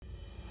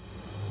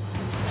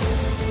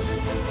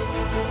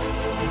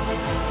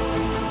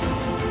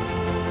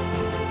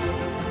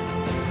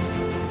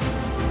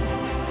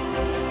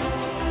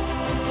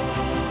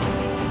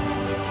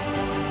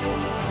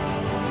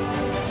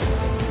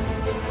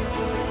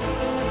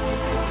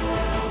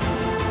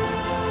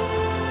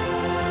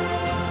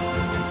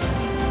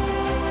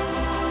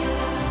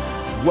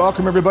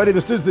Welcome, everybody.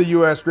 This is the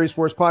U.S. Grace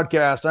Force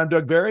Podcast. I'm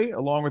Doug Barry,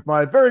 along with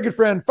my very good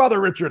friend,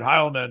 Father Richard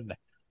Heilman.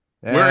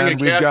 Wearing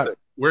a cassock.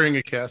 Wearing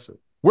a cassock.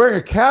 Wearing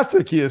a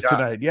cassock he is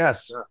tonight.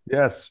 Yes. Yeah.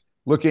 Yes.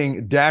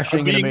 Looking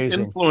dashing and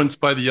amazing. Influenced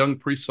by the young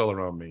priests all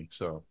around me.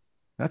 So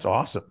that's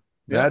awesome.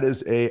 Yeah. That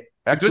is a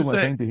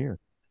excellent thing to hear.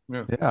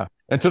 Yeah.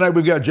 And tonight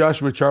we've got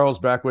Joshua Charles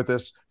back with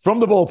us from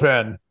the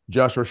bullpen.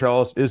 Joshua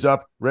Charles is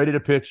up, ready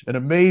to pitch an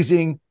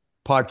amazing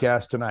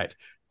podcast tonight.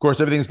 Of course,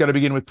 everything's got to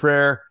begin with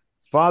prayer.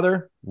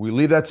 Father, we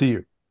leave that to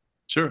you.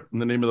 Sure. In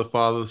the name of the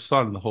Father, the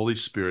Son, and the Holy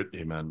Spirit.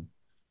 Amen.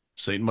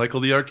 Saint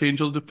Michael the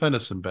Archangel, defend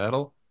us in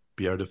battle.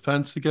 Be our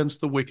defense against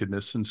the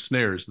wickedness and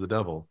snares of the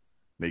devil.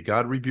 May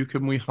God rebuke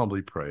him, we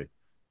humbly pray.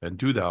 And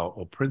do thou,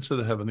 O Prince of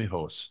the heavenly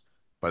hosts,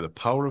 by the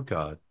power of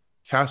God,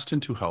 cast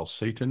into hell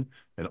Satan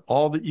and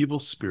all the evil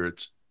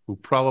spirits who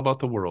prowl about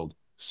the world,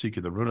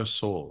 seeking the ruin of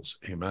souls.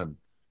 Amen.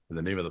 In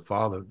the name of the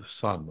Father, the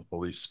Son, the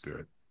Holy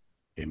Spirit.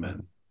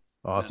 Amen.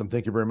 Awesome.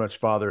 Thank you very much,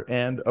 Father.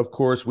 And of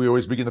course, we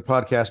always begin the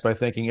podcast by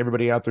thanking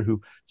everybody out there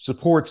who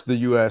supports the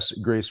U.S.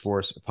 Grace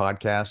Force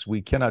podcast.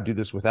 We cannot do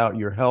this without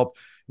your help.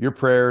 Your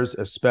prayers,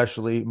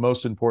 especially,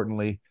 most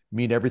importantly,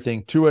 mean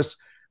everything to us.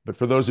 But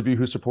for those of you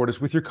who support us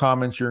with your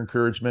comments, your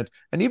encouragement,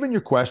 and even your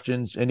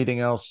questions,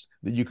 anything else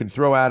that you can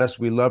throw at us,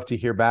 we love to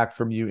hear back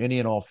from you, any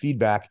and all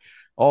feedback.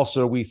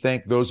 Also, we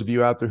thank those of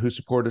you out there who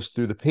support us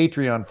through the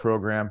Patreon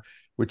program,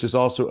 which is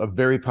also a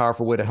very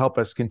powerful way to help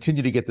us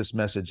continue to get this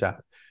message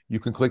out. You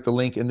can click the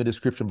link in the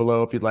description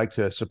below if you'd like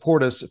to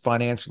support us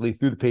financially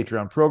through the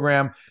Patreon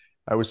program.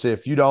 I would say a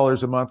few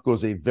dollars a month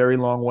goes a very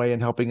long way in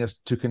helping us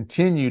to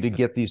continue to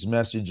get these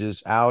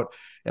messages out.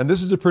 And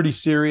this is a pretty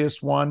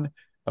serious one,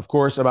 of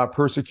course, about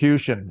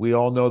persecution. We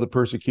all know the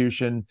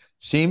persecution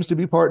seems to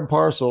be part and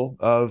parcel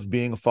of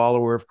being a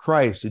follower of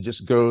Christ. It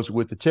just goes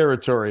with the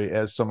territory,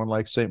 as someone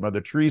like St. Mother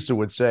Teresa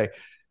would say.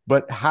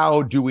 But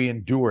how do we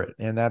endure it?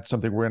 And that's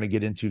something we're going to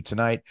get into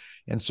tonight.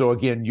 And so,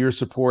 again, your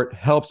support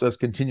helps us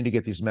continue to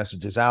get these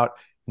messages out.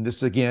 And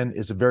this, again,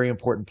 is a very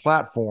important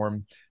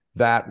platform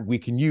that we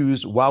can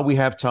use while we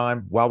have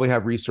time, while we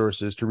have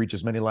resources to reach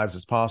as many lives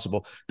as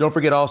possible. Don't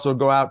forget, also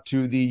go out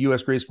to the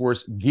U.S. Grace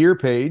Force gear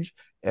page.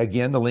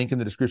 Again, the link in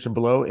the description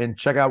below, and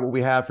check out what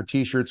we have for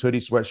t-shirts,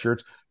 hoodies,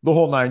 sweatshirts, the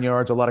whole 9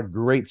 yards. A lot of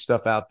great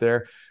stuff out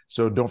there.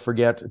 So don't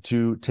forget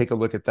to take a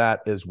look at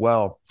that as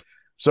well.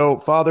 So,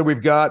 Father,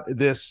 we've got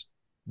this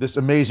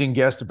amazing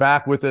guest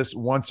back with us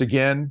once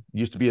again.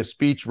 Used to be a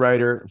speech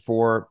writer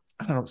for,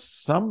 I don't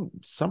know,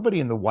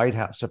 somebody in the White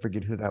House. I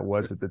forget who that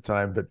was at the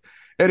time. But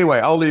anyway,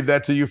 I'll leave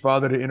that to you,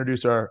 Father, to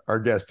introduce our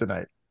guest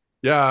tonight.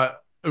 Yeah,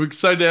 I'm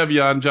excited to have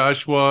you on,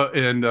 Joshua.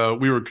 And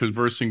we were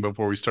conversing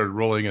before we started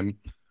rolling.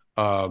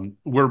 And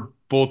we're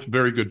both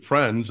very good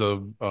friends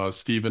of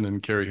Stephen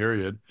and Carrie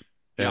Harriet.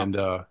 And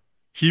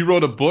he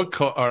wrote a book,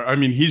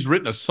 he's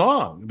written a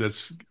song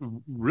that's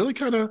really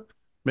kind of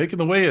making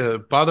the way,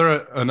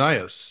 Father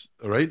Anias,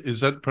 right? Is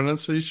that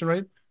pronunciation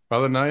right?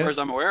 Father Anias? As far as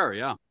I'm aware,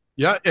 yeah.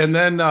 Yeah, and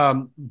then,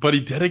 but he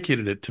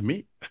dedicated it to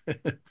me.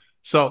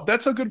 So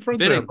that's how good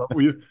friends are. But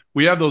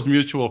we have those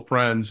mutual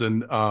friends.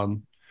 And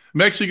I'm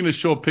actually going to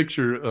show a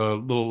picture a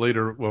little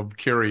later of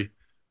Carrie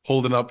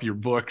holding up your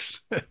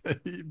books.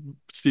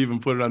 Stephen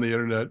put it on the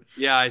internet.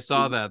 Yeah, I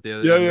saw that the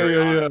other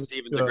day. Yeah.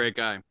 Stephen's a great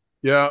guy.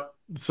 Yeah,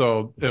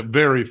 so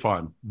very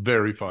fun,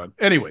 very fun.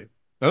 Anyway,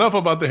 enough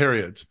about the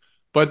Harriets.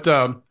 But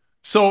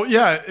so,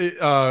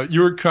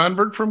 you're a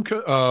convert from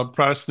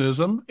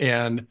Protestantism,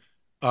 and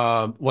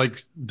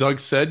like Doug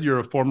said, you're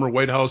a former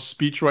White House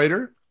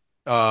speechwriter,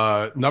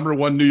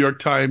 #1 New York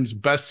Times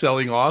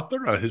best-selling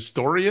author, a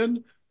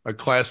historian, a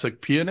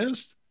classic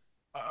pianist,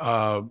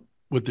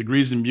 with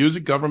degrees in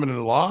music, government,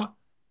 and law,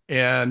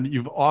 and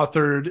you've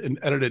authored and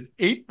edited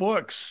 8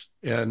 books,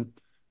 and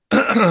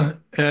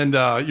and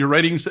your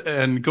writings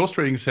and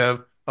ghostwritings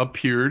have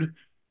appeared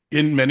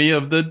in many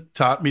of the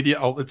top media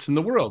outlets in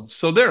the world.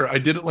 So there, I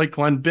did it like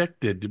Glenn Beck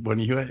did when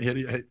he had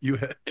you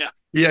on.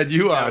 We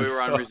were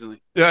on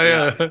recently.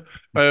 I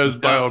was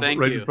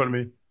right in front of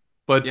me.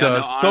 But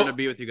honored to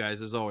be with you guys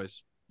as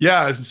always.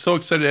 Yeah, I'm so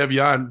excited to have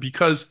you on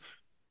because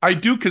I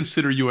do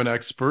consider you an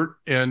expert,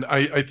 and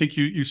I think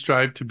you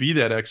strive to be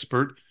that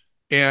expert,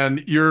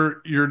 and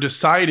you're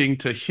deciding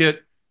to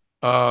hit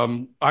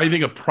I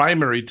think a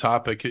primary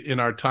topic in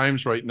our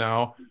times right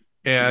now.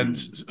 And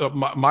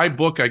my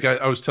book,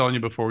 I was telling you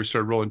before we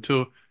started rolling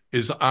too,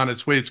 is on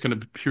its way. It's going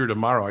to appear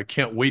tomorrow. I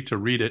can't wait to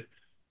read it.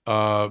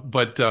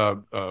 But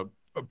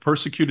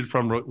Persecuted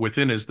from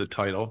Within is the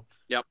title.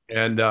 Yep.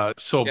 And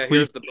so please,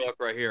 here's the book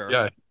right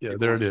here. Yeah,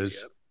 there it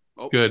is.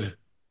 Good.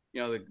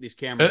 These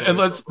cameras. And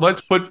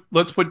let's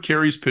put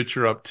Carrie's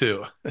picture up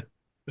too.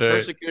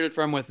 Persecuted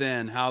from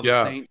Within: How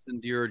the Saints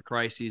Endured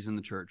Crises in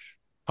the Church.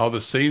 How the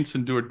Saints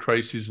Endured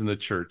Crises in the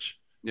Church.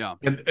 Yeah.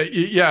 And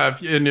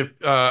if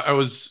I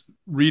was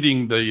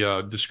reading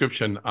the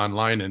description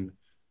online, and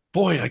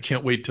boy, I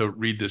can't wait to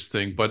read this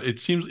thing. But it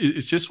seems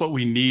it's just what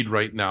we need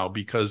right now,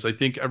 because I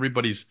think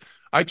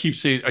I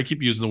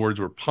keep using the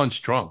words, we're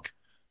punch drunk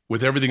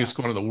with everything that's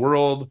going on in the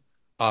world,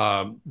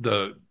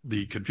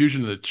 the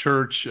confusion of the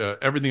church,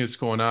 everything that's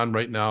going on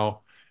right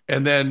now.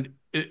 And then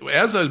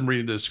as I'm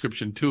reading the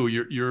description too,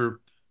 you're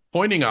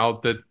pointing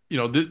out that,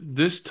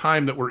 this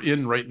time that we're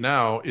in right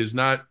now is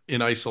not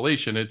in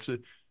isolation.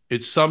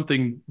 It's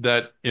something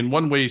that in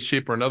one way,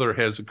 shape, or another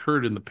has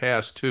occurred in the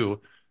past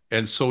too.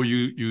 And so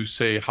you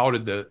say, how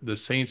did the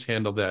saints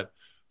handle that?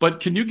 But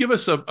can you give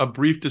us a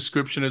brief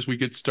description as we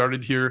get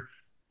started here,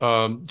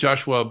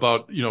 Joshua,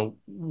 about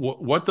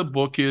what the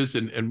book is,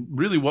 and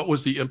really what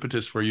was the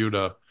impetus for you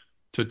to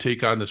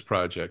take on this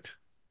project?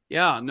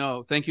 Yeah,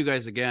 no, thank you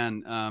guys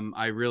again.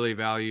 I really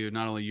value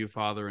not only you,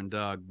 Father, and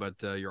Doug,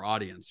 but your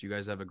audience. You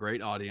guys have a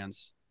great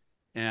audience,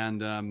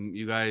 and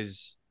you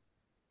guys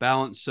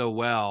balance so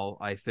well,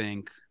 I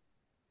think,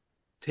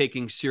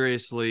 taking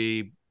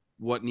seriously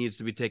what needs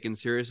to be taken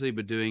seriously,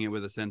 but doing it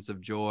with a sense of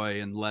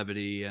joy and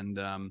levity. And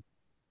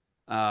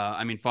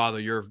I mean, Father,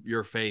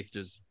 your faith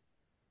just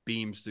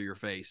beams through your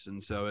face,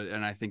 and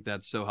I think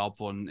that's so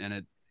helpful, and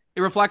it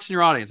reflects in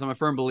your audience. I'm a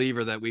firm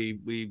believer that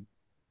we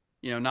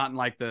not in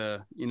like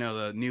the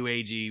the new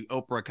agey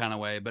Oprah kind of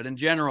way, but in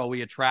general,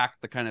 we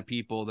attract the kind of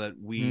people that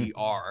we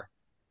are,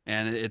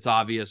 and it's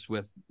obvious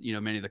with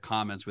many of the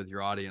comments with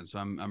your audience. So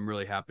I'm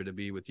really happy to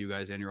be with you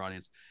guys and your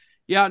audience.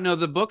 Yeah, no,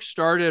 the book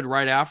started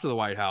right after the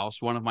White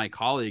House. One of my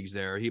colleagues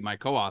there, my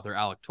co-author,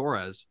 Alec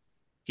Torres,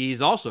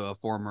 he's also a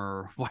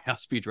former White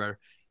House speechwriter,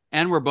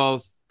 and we're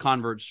both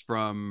converts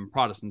from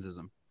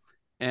Protestantism.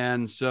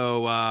 And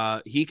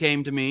so he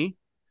came to me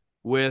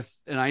with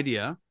an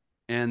idea,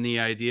 and the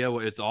idea,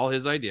 it's all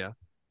his idea.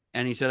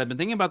 And he said, I've been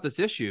thinking about this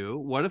issue.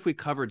 What if we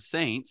covered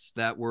saints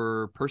that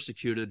were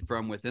persecuted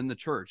from within the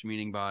church,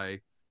 meaning by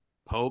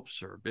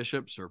popes or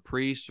bishops or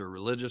priests or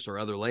religious or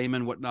other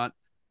laymen, whatnot?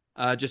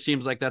 Just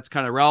seems like that's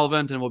kind of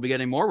relevant, and we'll be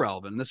getting more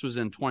relevant. And this was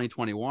in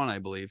 2021, I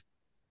believe.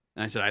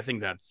 And I said, I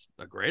think that's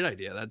a great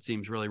idea. That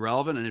seems really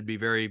relevant, and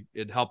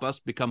it'd help us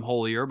become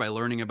holier by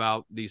learning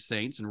about these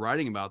saints and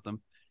writing about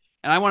them.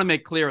 And I want to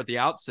make clear at the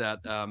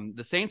outset,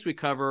 the saints we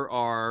cover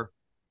are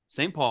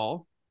St.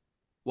 Paul.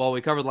 Well,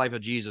 we cover the life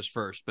of Jesus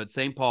first, but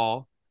St.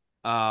 Paul,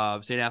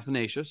 St.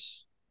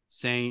 Athanasius,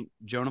 St.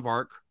 Joan of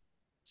Arc,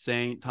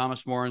 St.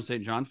 Thomas More and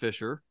St. John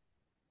Fisher,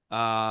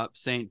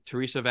 St.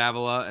 Teresa of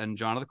Avila and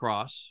John of the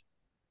Cross,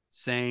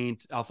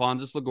 St.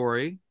 Alphonsus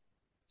Liguori,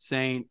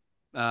 St.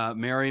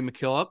 Mary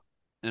MacKillop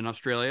in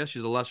Australia.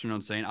 She's a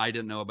lesser-known saint. I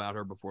didn't know about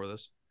her before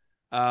this.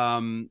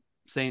 Not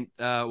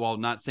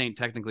saint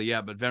technically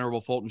yet, but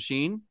Venerable Fulton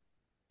Sheen,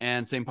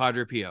 and St.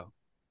 Padre Pio.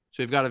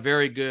 So we've got a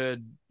very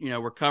good,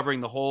 we're covering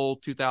the whole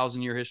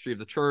 2,000-year history of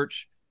the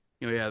church.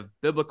 We have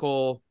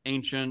biblical,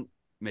 ancient,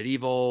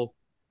 medieval,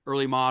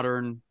 early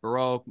modern,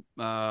 Baroque,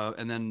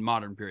 and then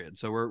modern period.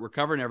 So we're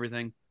covering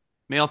everything: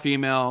 male,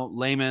 female,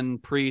 layman,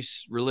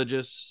 priests,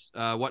 religious,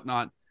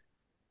 whatnot.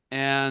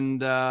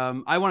 And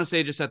I want to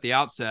say just at the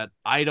outset,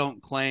 I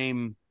don't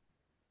claim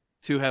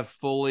to have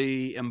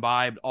fully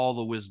imbibed all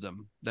the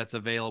wisdom that's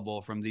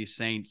available from these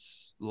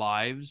saints'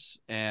 lives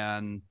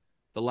and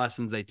the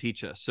lessons they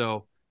teach us.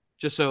 So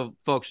just so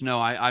folks know,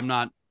 I'm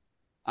not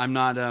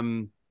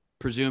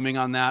presuming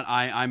on that.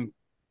 I'm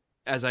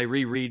as I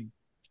reread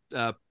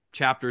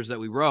chapters that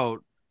we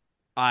wrote,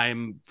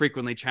 I'm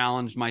frequently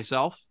challenged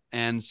myself.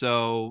 And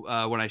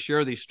so when I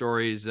share these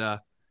stories,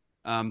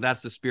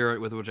 that's the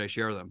spirit with which I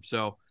share them.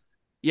 So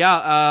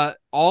yeah,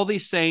 all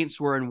these saints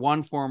were in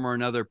one form or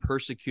another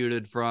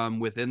persecuted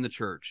from within the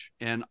church,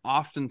 and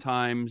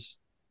oftentimes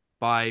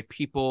by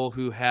people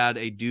who had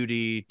a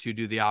duty to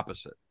do the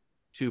opposite,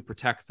 to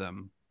protect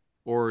them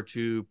or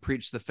to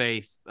preach the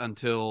faith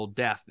until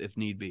death, if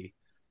need be.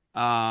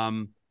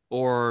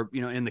 Or,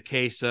 in the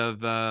case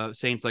of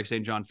saints like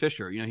St. John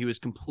Fisher, he was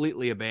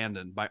completely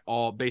abandoned by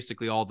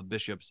basically all the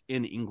bishops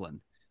in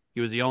England.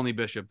 He was the only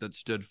bishop that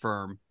stood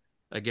firm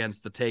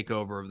against the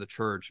takeover of the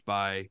church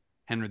by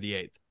Henry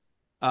VIII.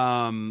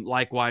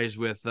 Likewise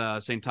with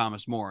St.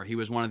 Thomas More. He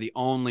was one of the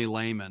only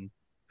laymen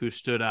who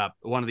stood up,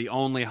 one of the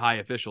only high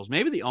officials,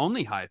 maybe the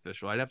only high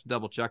official. I'd have to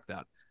double check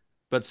that.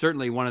 But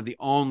certainly one of the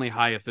only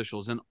high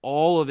officials in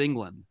all of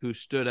England who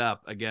stood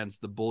up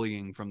against the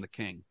bullying from the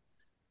king.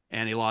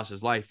 And he lost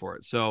his life for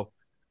it. So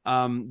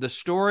the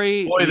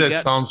story... Boy, that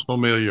sounds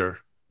familiar.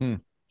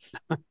 And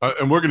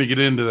we're going to get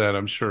into that,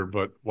 I'm sure.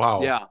 But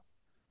wow. Yeah.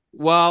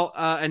 Well,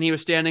 and he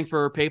was standing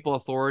for papal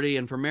authority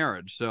and for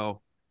marriage.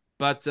 So,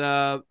 but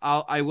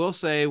I will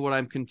say what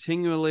I'm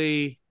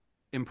continually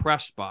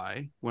impressed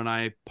by when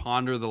I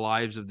ponder the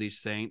lives of these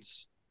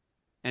saints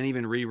and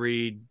even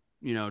reread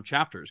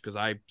chapters, because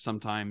I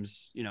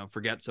sometimes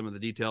forget some of the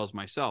details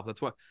myself.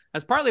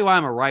 That's partly why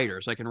I'm a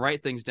writer, so I can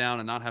write things down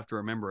and not have to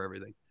remember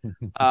everything.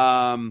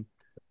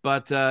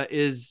 But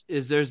there's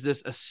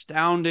this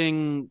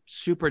astounding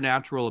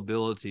supernatural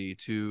ability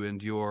to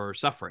endure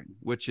suffering,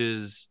 which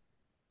is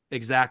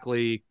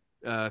exactly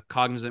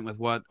cognizant with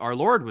what our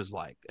Lord was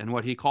like and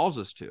what he calls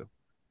us to.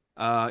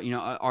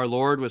 Our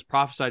Lord was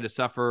prophesied to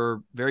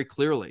suffer very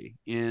clearly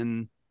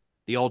in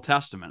the Old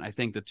Testament. I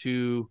think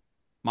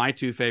my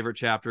two favorite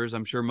chapters,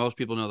 I'm sure most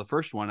people know the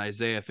first one,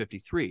 Isaiah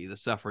 53, the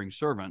suffering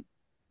servant.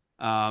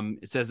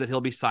 It says that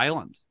he'll be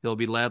silent. He'll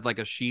be led like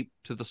a sheep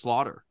to the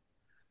slaughter.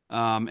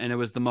 And it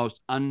was the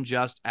most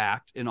unjust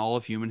act in all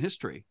of human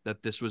history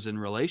that this was in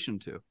relation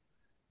to.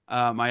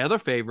 My other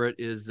favorite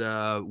is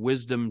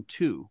Wisdom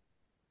 2,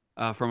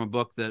 from a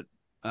book that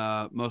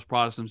most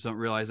Protestants don't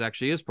realize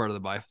actually is part of the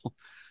Bible.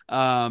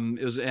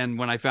 And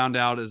when I found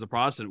out as a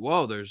Protestant,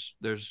 whoa,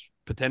 there's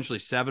potentially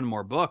 7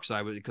 more books.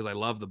 Because I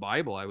love the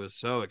Bible, I was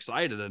so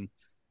excited, and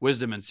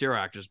Wisdom and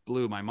Sirach just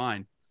blew my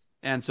mind.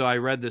 And so I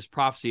read this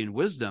prophecy in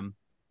Wisdom,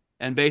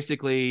 and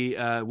basically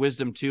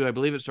Wisdom 2, I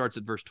believe it starts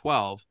at verse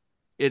 12.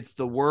 It's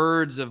the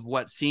words of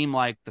what seem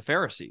like the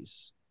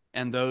Pharisees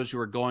and those who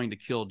are going to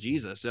kill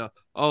Jesus.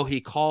 So, he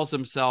calls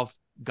himself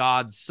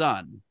God's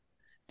son.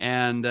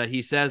 And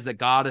he says that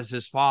God is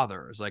his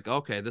father. It's like,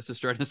 okay, this is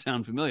starting to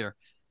sound familiar.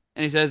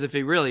 And he says, if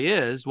he really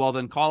is, well,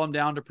 then call him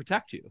down to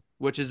protect you,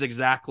 which is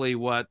exactly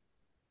what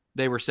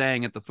they were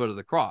saying at the foot of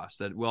the cross.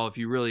 That, well, if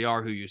you really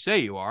are who you say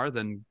you are,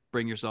 then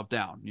bring yourself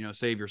down,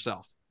 save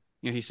yourself.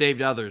 He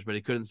saved others, but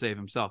he couldn't save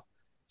himself.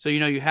 So,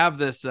 you have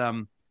this,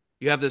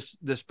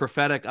 this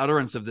prophetic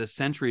utterance of this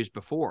centuries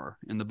before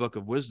in the book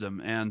of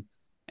Wisdom. And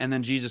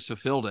then Jesus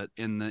fulfilled it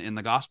in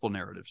the gospel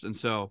narratives. And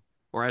so,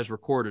 or as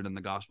recorded in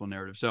the gospel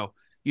narrative. So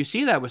you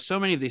see that with so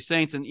many of these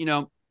saints. And,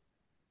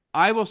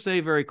 I will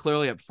say very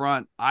clearly up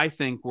front, I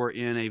think we're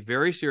in a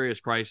very serious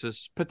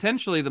crisis,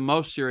 potentially the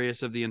most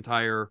serious of the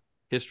entire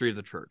history of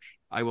the church.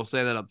 I will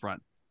say that up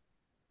front.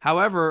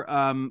 However,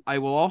 I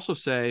will also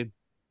say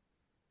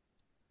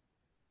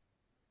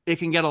it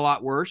can get a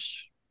lot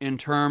worse in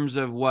terms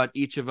of what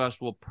each of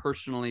us will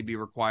personally be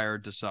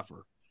required to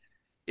suffer.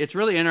 It's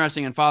really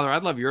interesting. And Father,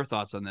 I'd love your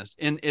thoughts on this.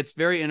 And it's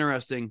very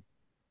interesting.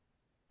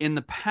 In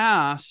the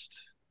past,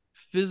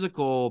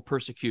 physical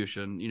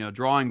persecution,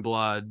 drawing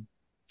blood,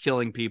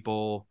 killing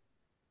people,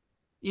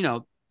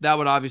 that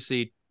would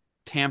obviously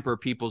tamper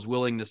people's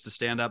willingness to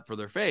stand up for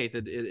their faith.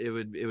 It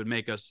would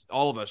make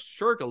all of us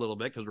shirk a little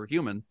bit because we're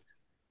human.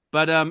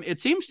 But it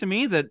seems to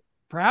me that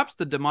perhaps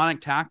the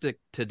demonic tactic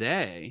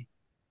today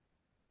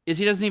is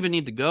he doesn't even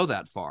need to go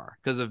that far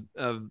because of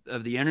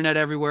the internet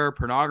everywhere,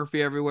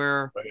 pornography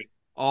everywhere, right,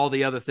 all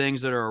the other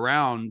things that are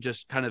around,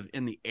 just kind of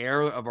in the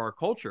air of our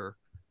culture.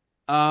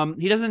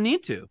 He doesn't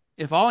need to.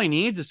 If all he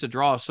needs is to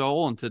draw a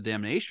soul into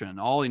damnation,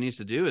 all he needs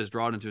to do is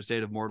draw it into a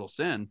state of mortal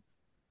sin.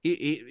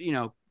 He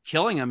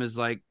killing him is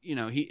like,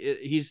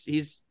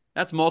 he's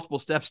that's multiple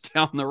steps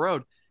down the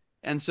road.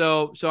 And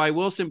so I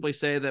will simply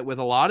say that with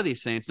a lot of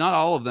these saints, not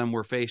all of them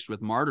were faced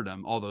with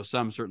martyrdom, although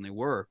some certainly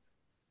were.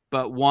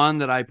 But one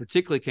that I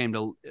particularly came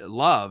to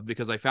love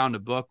because I found a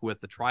book with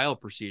the trial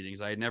proceedings.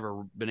 I had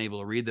never been able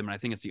to read them, and I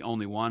think it's the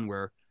only one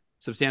where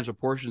substantial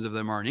portions of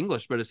them are in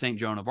English, but it's St.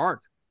 Joan of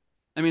Arc.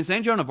 I mean,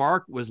 St. Joan of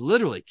Arc was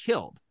literally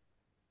killed.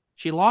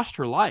 She lost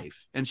her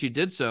life, and she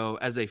did so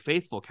as a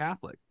faithful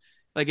Catholic.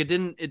 Like it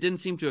didn't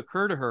seem to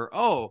occur to her,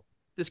 oh,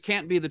 this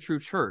can't be the true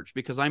church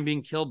because I'm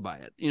being killed by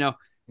it.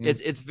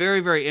 It's very,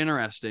 very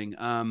interesting.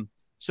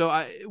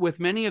 So with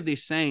many of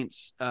these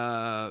saints,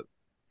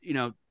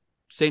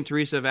 St.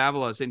 Teresa of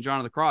Avila, St. John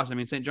of the Cross. I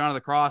mean, St. John of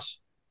the Cross,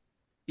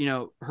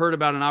 heard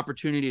about an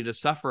opportunity to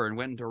suffer and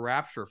went into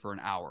rapture for an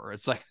hour.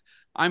 It's like,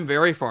 I'm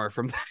very far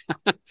from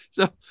that.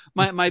 So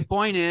my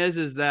point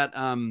is that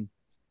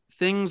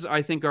things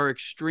I think are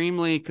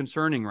extremely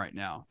concerning right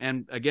now.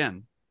 And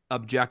again,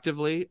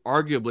 objectively,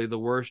 arguably the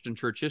worst in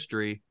church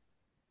history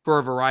for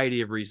a variety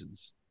of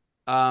reasons.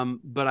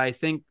 But I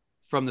think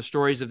from the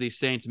stories of these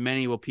saints,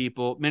 many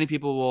people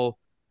will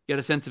get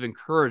a sense of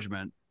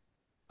encouragement,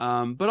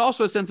 but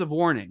also a sense of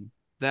warning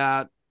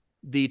that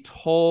the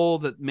toll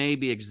that may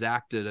be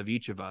exacted of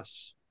each of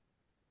us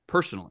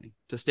personally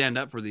to stand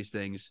up for these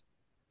things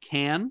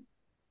can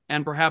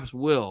and perhaps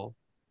will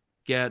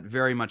get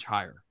very much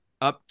higher,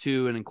 up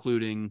to and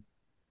including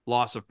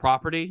loss of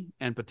property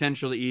and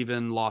potentially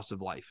even loss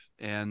of life.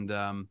 And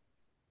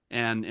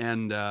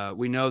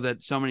we know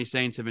that so many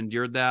saints have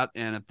endured that.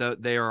 And if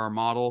they are our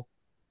model,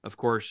 of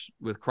course,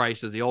 with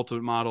Christ as the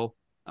ultimate model,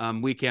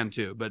 we can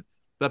too.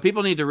 But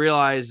people need to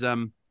realize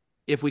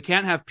if we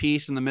can't have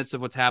peace in the midst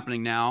of what's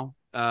happening now,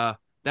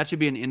 that should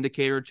be an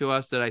indicator to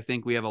us that I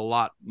think we have a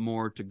lot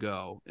more to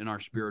go in our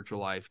spiritual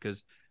life,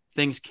 because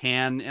things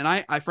can, and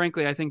I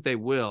frankly, I think they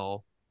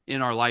will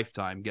in our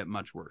lifetime get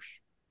much worse.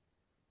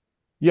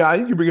 Yeah, I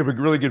think you bring up a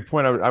really good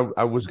point.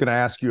 I was going to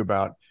ask you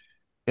about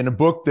in a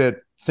book that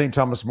St.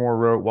 Thomas More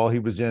wrote while he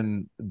was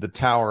in the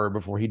tower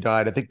before he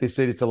died. I think they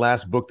say it's the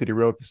last book that he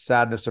wrote, The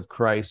Sadness of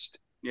Christ.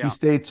 Yeah. He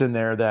states in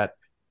there that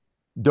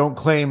don't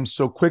claim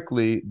so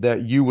quickly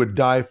that you would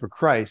die for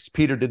Christ.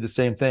 Peter did the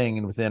same thing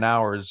and within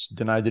hours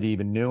denied that he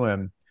even knew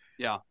him.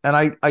 Yeah.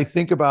 And I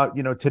think about,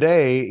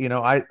 today,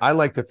 I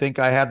like to think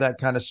I have that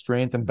kind of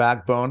strength and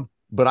backbone,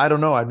 but I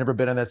don't know. I've never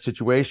been in that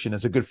situation.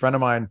 As a good friend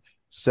of mine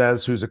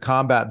says, who's a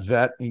combat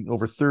vet,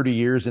 over 30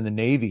 years in the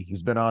Navy,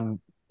 he's been on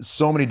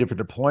so many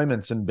different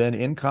deployments and been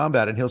in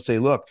combat. And he'll say,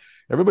 look,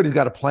 everybody's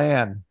got a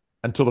plan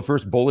until the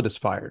first bullet is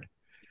fired.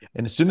 Yeah.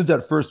 And as soon as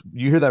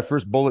you hear that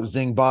first bullet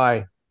zing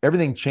by,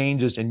 everything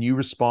changes and you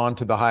respond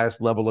to the highest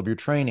level of your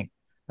training.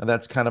 And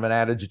that's kind of an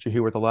adage that you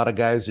hear with a lot of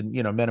guys and,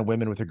 men and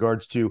women with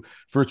regards to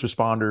first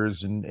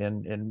responders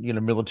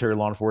and military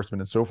law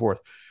enforcement and so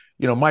forth.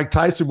 Mike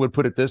Tyson would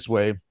put it this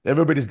way: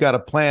 everybody's got a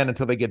plan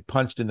until they get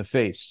punched in the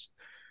face.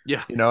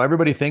 Yeah.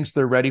 Everybody thinks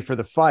they're ready for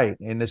the fight.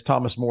 And as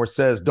Thomas More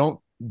says,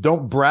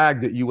 don't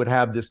brag that you would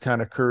have this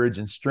kind of courage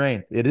and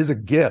strength. It is a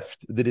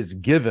gift that is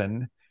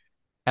given.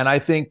 And I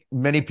think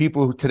many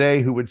people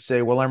today who would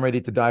say, well, I'm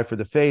ready to die for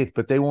the faith,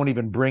 but they won't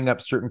even bring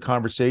up certain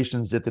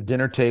conversations at the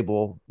dinner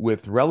table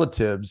with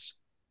relatives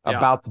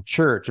about the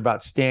church,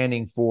 about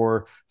standing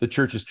for the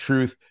church's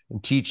truth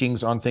and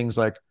teachings on things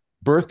like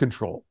birth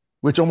control,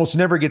 which almost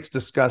never gets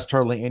discussed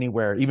hardly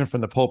anywhere. Even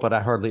from the pulpit,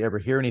 I hardly ever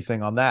hear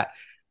anything on that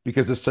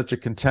because it's such a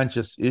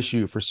contentious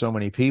issue for so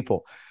many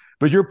people.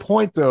 But your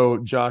point, though,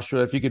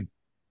 Joshua, if you could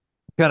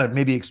kind of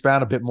maybe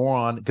expound a bit more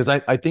on, because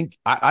I think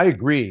I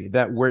agree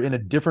that we're in a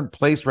different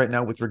place right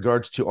now with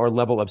regards to our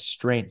level of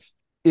strength.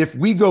 If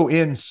we go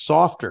in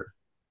softer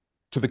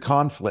to the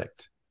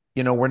conflict,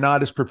 we're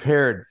not as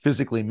prepared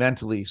physically,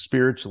 mentally,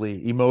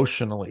 spiritually,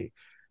 emotionally,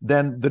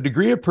 then the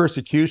degree of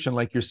persecution,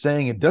 like you're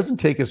saying, it doesn't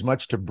take as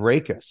much to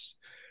break us.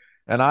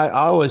 And I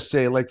always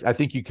say, like, I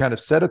think you kind of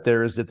said it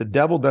there, is that the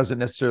devil doesn't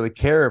necessarily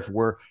care if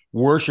we're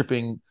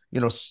worshiping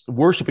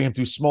him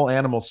through small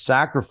animal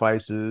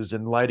sacrifices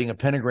and lighting a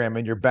pentagram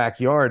in your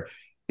backyard.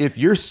 If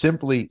you're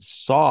simply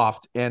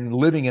soft and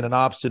living in an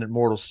obstinate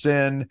mortal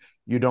sin,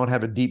 you don't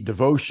have a deep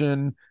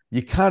devotion,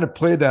 you kind of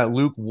play that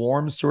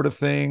lukewarm sort of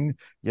thing,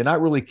 you're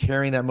not really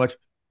caring that much,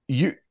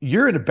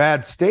 you're in a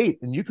bad state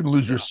and you can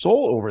lose your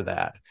soul over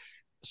that.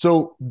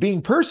 So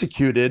being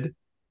persecuted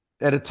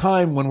at a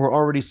time when we're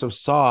already so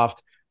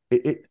soft,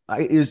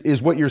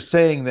 is what you're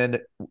saying, then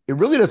it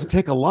really doesn't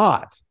take a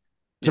lot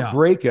to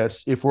break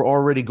us if we're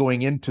already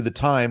going into the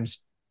times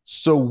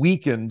so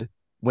weakened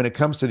when it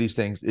comes to these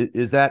things.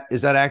 Is that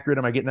accurate?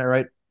 Am I getting that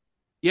right?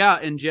 Yeah.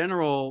 In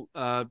general,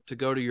 to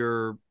go to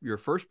your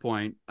first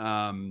point,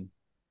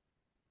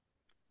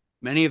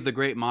 many of the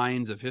great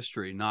minds of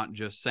history, not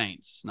just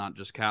saints, not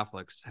just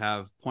Catholics,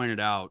 have pointed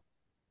out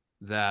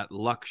that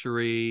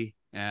luxury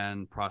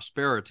and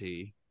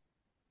prosperity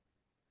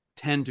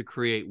tend to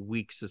create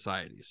weak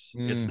societies.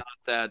 It's not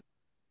that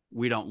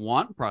we don't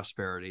want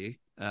prosperity.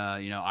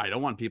 I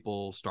don't want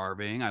people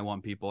starving. I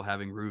want people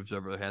having roofs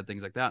over their head,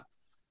 things like that.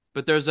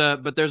 But there's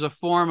a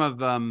form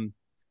of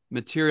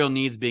material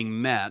needs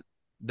being met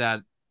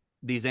that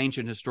these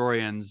ancient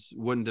historians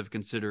wouldn't have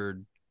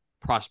considered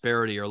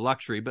prosperity or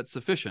luxury, but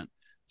sufficient.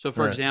 So,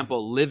 for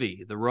example,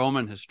 Livy, the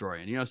Roman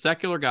historian,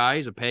 secular guy,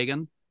 he's a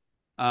pagan.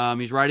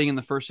 He's writing in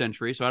the 1st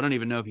century, so I don't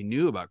even know if he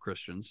knew about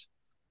Christians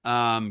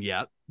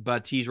yet,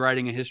 but he's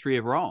writing a history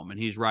of Rome, and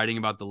he's writing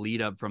about the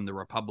lead up from the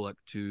Republic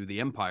to the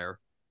Empire.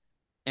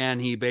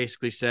 And he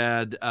basically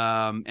said,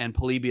 and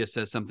Polybius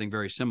says something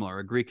very similar,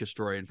 a Greek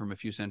historian from a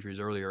few centuries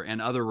earlier, and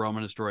other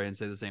Roman historians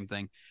say the same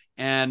thing,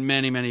 and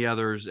many, many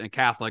others, and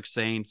Catholic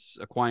saints,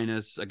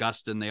 Aquinas,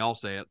 Augustine, they all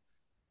say it,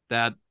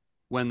 that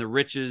when the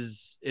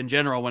riches, in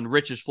general, when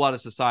riches flood a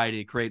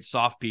society, it creates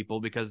soft people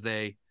because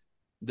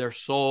their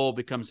soul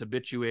becomes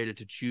habituated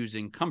to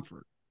choosing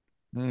comfort,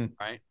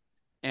 right?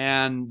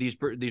 And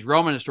these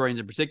Roman historians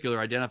in particular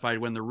identified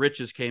when the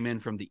riches came in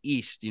from the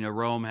East.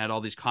 Rome had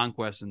all these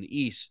conquests in the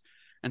East.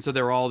 And so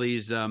there were all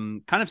these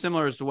kind of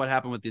similar as to what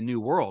happened with the New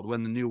World.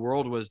 When the New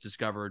World was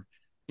discovered,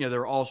 there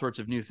were all sorts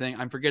of new things.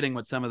 I'm forgetting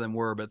what some of them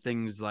were, but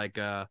things like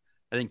I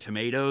think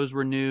tomatoes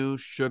were new,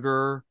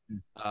 sugar,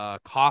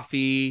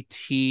 coffee,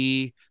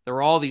 tea. There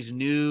were all these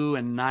new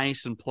and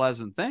nice and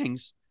pleasant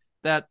things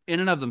that in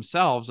and of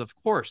themselves, of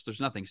course, there's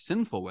nothing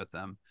sinful with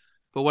them.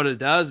 But what it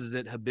does is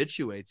it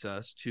habituates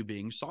us to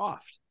being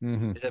soft.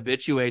 It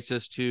habituates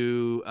us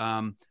to,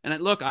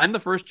 look, I'm the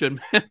first to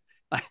admit,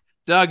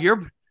 Doug,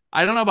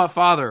 I don't know about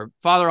Father.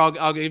 Father,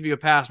 I'll give you a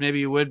pass. Maybe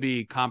you would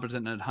be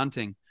competent at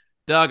hunting.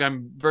 Doug,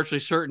 I'm virtually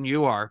certain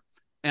you are.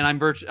 And I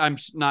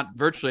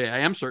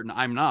am certain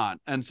I'm not.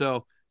 And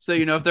so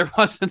if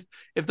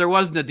there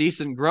wasn't a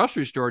decent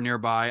grocery store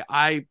nearby,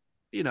 I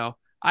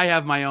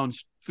have my own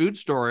food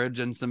storage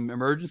and some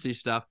emergency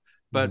stuff,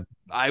 but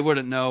I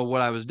wouldn't know what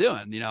I was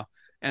doing,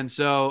 And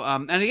so,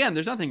 and again,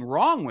 there's nothing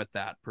wrong with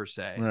that per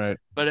se, right?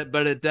 But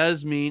it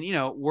does mean,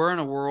 we're in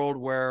a world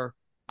where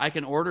I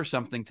can order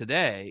something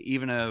today,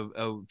 even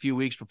a few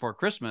weeks before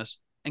Christmas,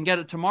 and get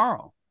it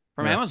tomorrow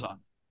from Amazon,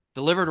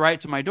 delivered right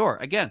to my door.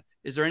 Again,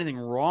 is there anything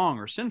wrong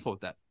or sinful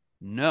with that?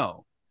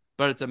 No,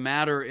 but it's a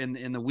matter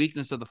in the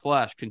weakness of the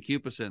flesh,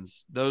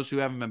 concupiscence, those who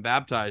haven't been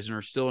baptized and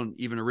are still in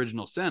even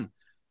original sin.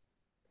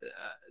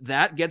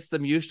 That gets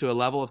them used to a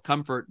level of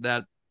comfort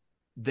that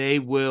they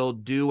will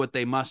do what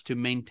they must to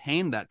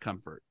maintain that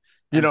comfort.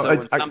 And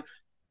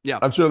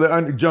I'm sure that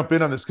I'm going to jump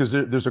in on this because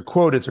there's a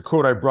quote. It's a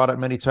quote I brought up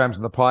many times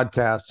in the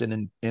podcast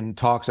and in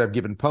talks I've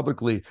given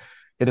publicly.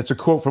 And it's a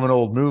quote from an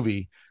old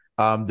movie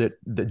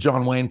that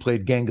John Wayne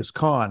played Genghis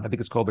Khan. I think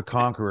it's called The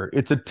Conqueror.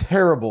 It's a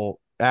terrible,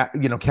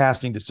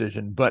 casting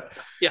decision, but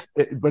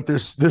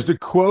there's a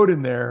quote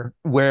in there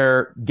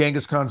where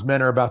Genghis Khan's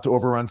men are about to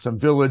overrun some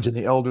village, and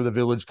the elder of the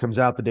village comes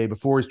out the day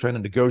before. He's trying to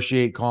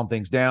negotiate, calm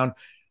things down.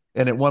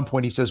 And at one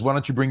point he says, why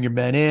don't you bring your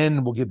men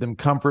in? We'll give them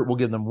comfort. We'll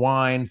give them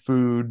wine,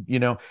 food,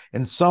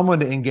 and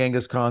someone in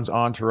Genghis Khan's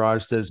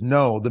entourage says,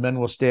 no, the men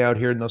will stay out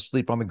here and they'll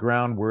sleep on the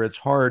ground where it's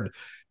hard,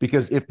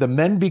 because if the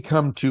men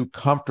become too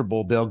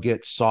comfortable, they'll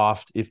get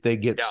soft. If they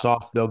get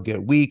soft, they'll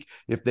get weak.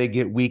 If they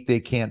get weak,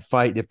 they can't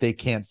fight. If they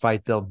can't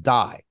fight, they'll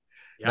die.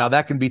 Now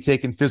that can be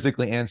taken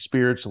physically and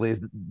spiritually.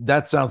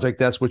 That sounds like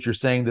that's what you're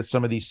saying that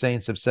some of these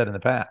saints have said in the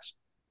past.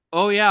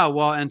 Oh, yeah.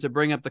 Well, and to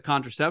bring up the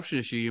contraception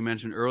issue you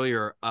mentioned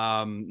earlier,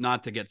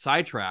 not to get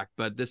sidetracked,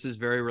 but this is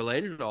very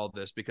related to all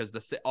this, because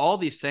all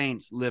these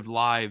saints lived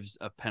lives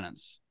of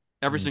penance,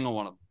 every single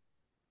one of them,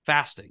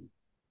 fasting,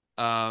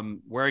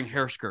 wearing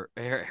hair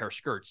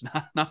skirts,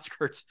 not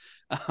skirts,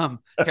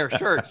 hair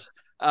shirts.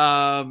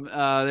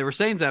 They were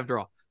saints after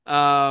all.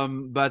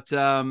 But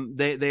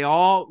they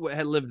all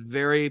had lived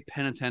very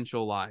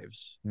penitential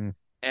lives.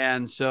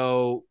 And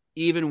so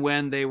even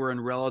when they were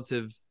in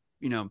relative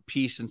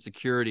peace and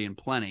security and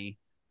plenty,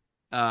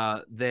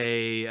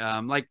 they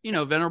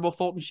Venerable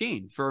Fulton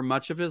Sheen, for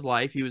much of his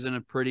life he was in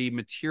a pretty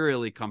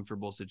materially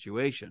comfortable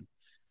situation.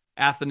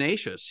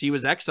 Athanasius, he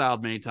was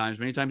exiled many times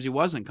he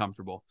wasn't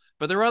comfortable,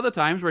 but there were other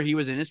times where he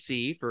was in a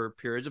see for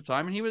periods of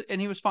time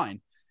and he was fine,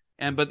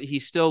 but he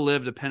still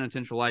lived a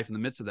penitential life in the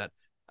midst of that.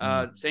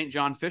 St.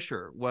 John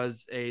Fisher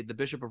was the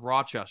Bishop of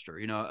Rochester,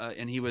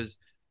 and he was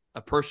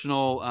a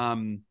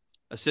personal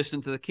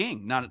assistant to the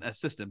king, not an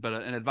assistant but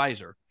an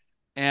advisor.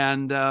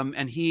 And when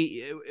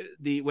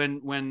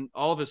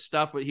all of his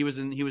stuff, he was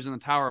in the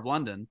Tower of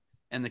London,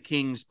 and the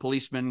king's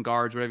policemen,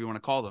 guards, whatever you want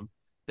to call them,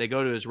 they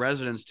go to his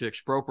residence to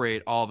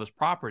expropriate all of his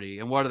property.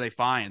 And what do they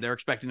find? They're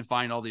expecting to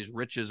find all these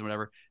riches and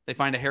whatever. They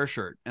find a hair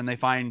shirt, and they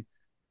find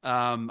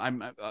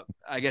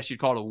I guess you'd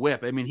call it a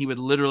whip. I mean, he would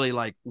literally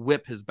like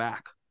whip his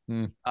back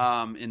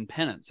in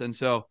penance. And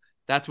so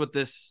that's what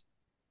this,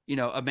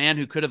 a man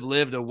who could have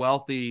lived a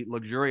wealthy,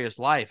 luxurious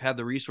life, had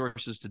the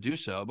resources to do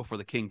so before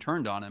the king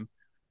turned on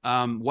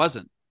him,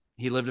 wasn't.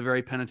 He lived a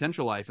very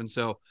penitential life. And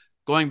so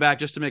going back,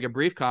 just to make a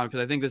brief comment,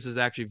 because I think this is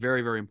actually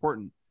very, very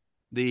important,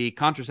 the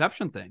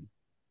contraception thing.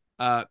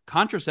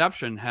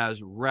 Contraception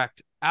has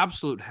wreaked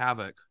absolute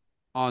havoc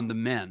on the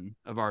men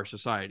of our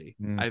society.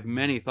 I have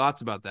many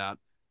thoughts about that,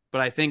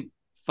 but I think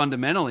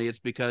fundamentally it's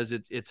because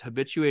it's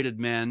habituated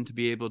men to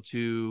be able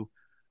to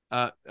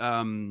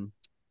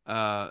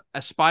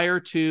aspire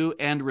to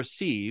and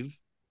receive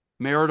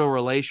marital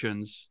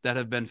relations that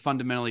have been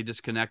fundamentally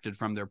disconnected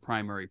from their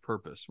primary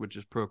purpose, which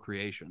is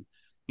procreation.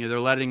 They're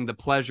letting the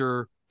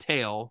pleasure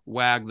tail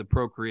wag the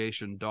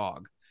procreation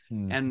dog.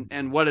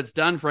 And what it's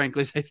done,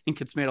 frankly, is I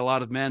think it's made a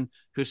lot of men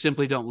who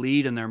simply don't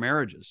lead in their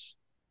marriages.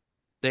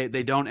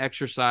 They don't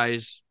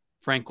exercise,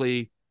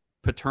 frankly,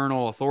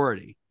 paternal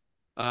authority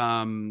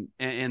in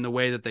the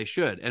way that they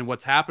should. And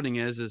what's happening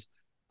is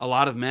a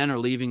lot of men are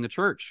leaving the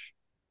church.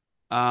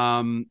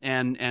 And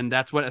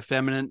that's what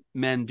effeminate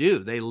men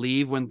do. They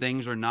leave when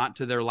things are not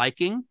to their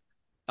liking,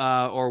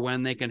 or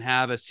when they can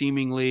have a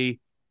seemingly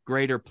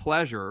greater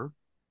pleasure,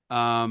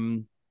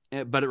 but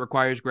it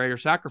requires greater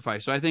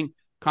sacrifice. So I think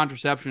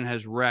contraception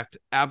has wreaked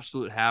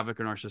absolute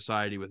havoc in our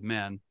society with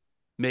men,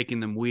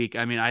 making them weak.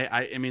 I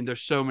mean,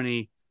 there's so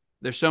many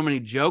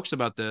jokes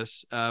about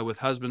this with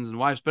husbands and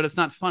wives, but it's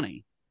not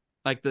funny.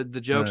 Like the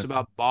jokes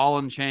about ball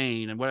and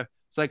chain and whatever.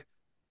 It's like,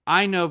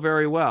 I know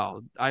very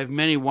well, I have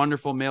many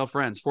wonderful male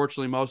friends.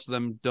 Fortunately, most of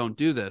them don't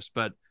do this,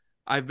 but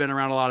I've been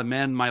around a lot of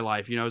men in my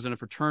life. I was in a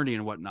fraternity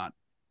and whatnot.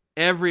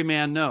 Every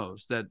man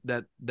knows that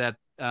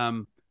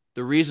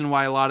the reason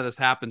why a lot of this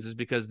happens is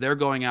because they're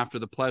going after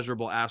the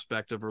pleasurable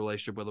aspect of a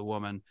relationship with a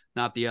woman,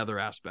 not the other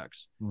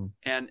aspects.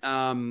 And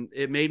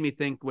it made me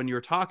think, when you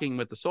were talking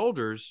with the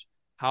soldiers,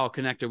 how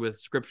connected with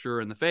scripture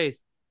and the faith.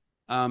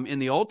 In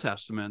the Old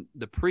Testament,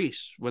 the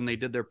priests, when they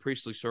did their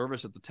priestly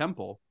service at the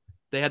temple,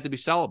 they had to be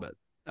celibate.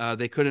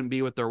 They couldn't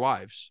be with their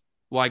wives.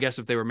 Well, I guess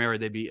if they were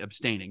married, they'd be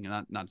abstaining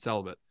and not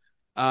celibate.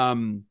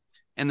 And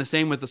the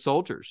same with the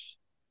soldiers.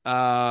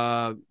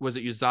 Was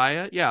it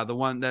Uzziah? Yeah, the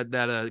one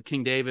that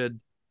King David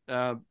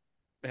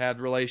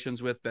had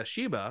relations with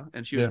Bathsheba,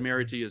 and she was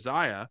married to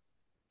Uzziah,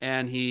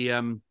 and he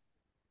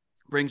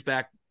brings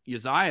back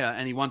Uzziah,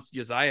 and he wants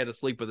Uzziah to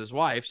sleep with his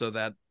wife so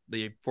that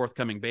the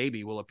forthcoming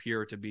baby will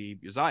appear to be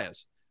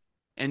Uzziah's.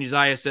 And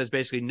Uzziah says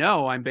basically,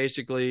 no, I'm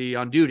basically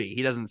on duty.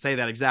 He doesn't say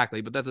that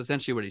exactly, but that's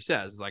essentially what he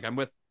says. It's like, I'm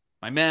with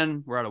my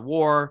men, we're at a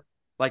war.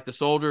 Like, the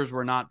soldiers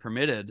were not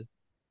permitted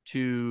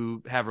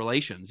to have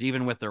relations,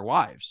 even with their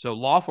wives. So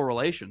lawful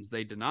relations,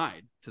 they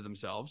denied to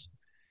themselves.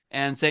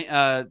 And saint,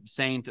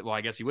 well,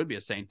 I guess he would be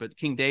a saint, but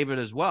King David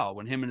as well,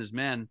 when him and his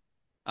men,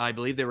 I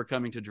believe they were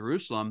coming to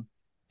Jerusalem,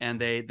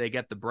 and they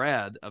get the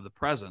bread of the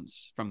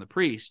presence from the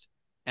priest.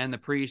 And the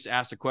priest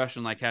asked a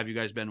question like, have you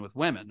guys been with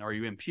women? Are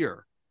you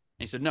impure?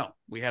 And he said, no,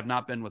 we have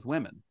not been with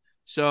women.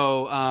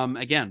 So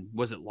again,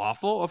 was it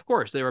lawful? Of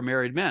course, they were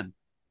married men,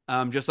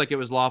 just like it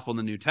was lawful in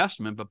the New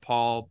Testament. But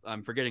Paul,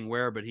 I'm forgetting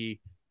where, but he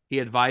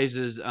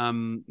advises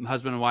husband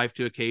and wife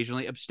to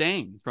occasionally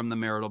abstain from the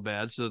marital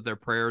bed so that their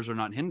prayers are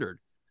not hindered.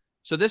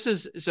 So this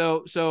is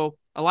so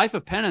a life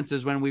of penance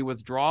is when we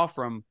withdraw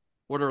from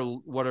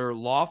what are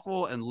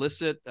lawful and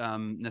licit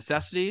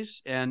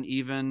necessities and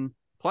even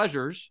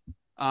pleasures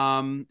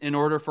in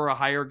order for a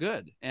higher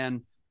good.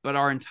 But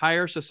our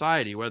entire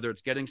society, whether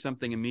it's getting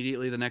something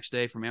immediately the next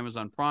day from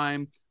Amazon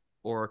Prime,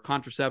 or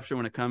contraception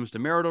when it comes to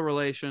marital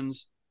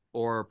relations,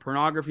 or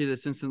pornography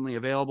that's instantly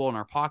available in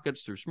our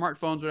pockets through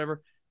smartphones,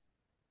 whatever,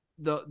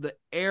 the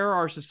air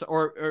our society,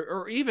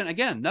 or even,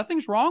 again,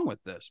 nothing's wrong with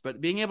this, but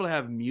being able to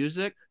have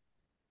music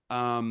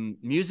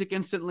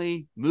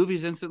instantly,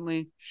 movies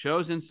instantly,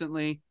 shows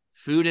instantly,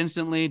 food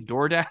instantly,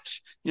 DoorDash,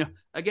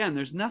 again,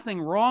 there's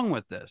nothing wrong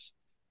with this.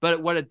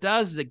 But what it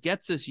does is it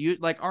gets us,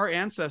 like our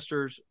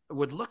ancestors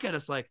would look at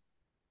us like,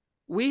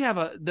 we have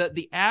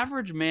the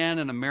average man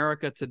in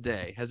America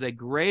today has a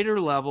greater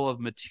level of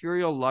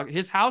material luxury.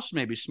 His house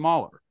may be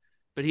smaller,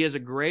 but he has a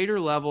greater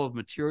level of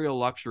material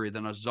luxury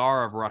than a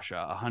Tsar of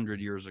Russia 100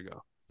 years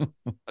ago.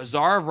 A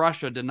Tsar of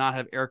Russia did not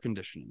have air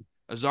conditioning.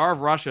 A Tsar of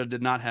Russia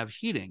did not have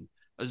heating.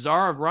 A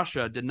Tsar of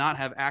Russia did not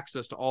have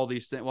access to all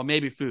these things. Well,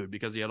 maybe food,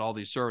 because he had all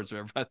these servants,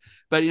 but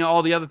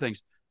all the other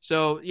things.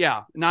 So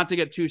yeah, not to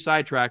get too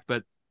sidetracked,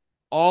 but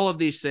all of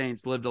these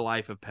saints lived a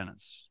life of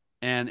penance.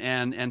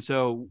 And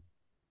so,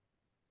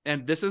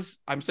 and this is,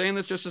 I'm saying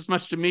this just as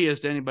much to me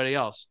as to anybody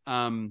else.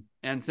 And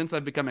since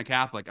I've become a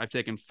Catholic, I've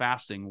taken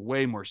fasting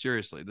way more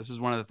seriously. This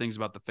is one of the things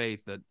about the faith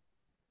that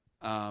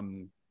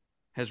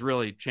has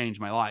really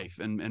changed my life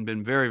and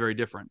been very, very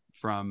different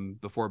from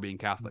before being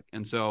Catholic.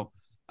 And so,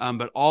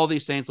 but all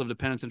these saints lived a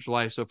penitential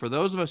life. So for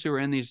those of us who are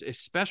in these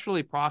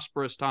especially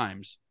prosperous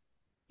times,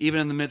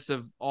 even in the midst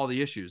of all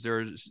the issues,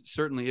 there are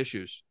certainly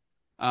issues.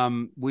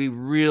 We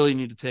really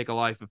need to take a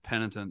life of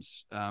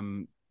penitence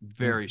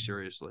very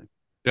seriously.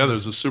 Yeah,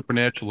 there's a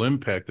supernatural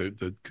impact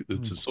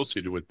that's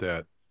associated with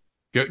that.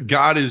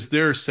 God is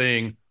there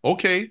saying,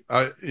 "Okay,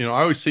 I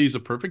always say He's a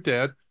perfect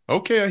dad.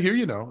 Okay, I hear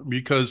you now,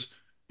 because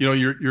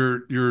you're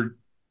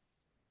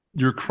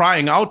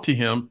crying out to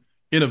Him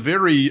in a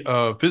very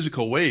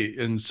physical way."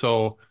 And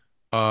so,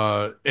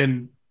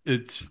 and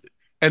it's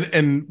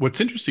and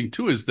what's interesting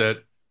too is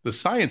that the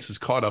science is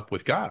caught up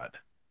with God,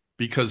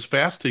 because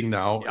fasting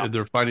now,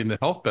 they're finding the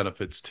health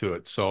benefits to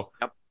it. So,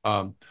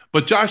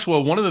 but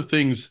Joshua, one of the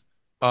things,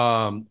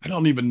 I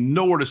don't even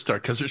know where to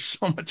start because there's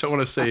so much I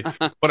want to say,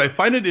 but I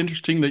find it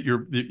interesting that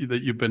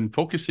you've been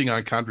focusing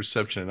on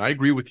contraception, and I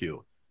agree with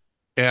you.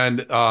 And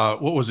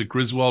what was it,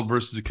 Griswold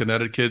versus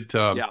Connecticut,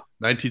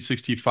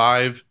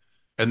 1965,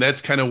 and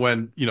that's kind of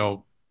when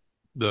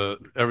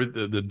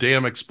the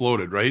dam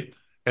exploded, right?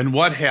 And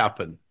what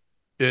happened?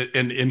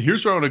 And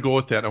here's where I want to go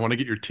with that. I want to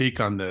get your take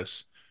on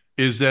this.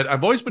 Is that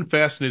I've always been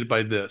fascinated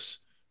by this.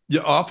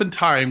 Yeah,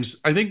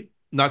 oftentimes, I think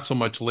not so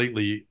much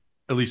lately,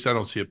 at least I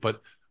don't see it,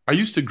 but I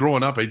used to,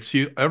 growing up, I'd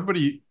see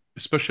everybody,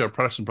 especially our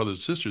Protestant brothers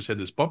and sisters, had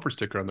this bumper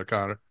sticker on their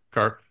car,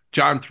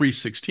 John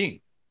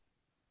 3:16.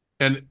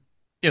 And,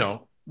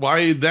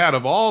 why that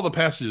of all the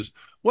passages?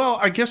 Well,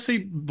 I guess they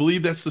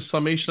believe that's the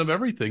summation of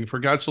everything. For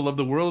God so loved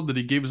the world that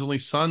He gave His only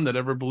Son, that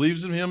ever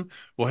believes in Him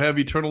will have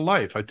eternal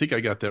life. I think I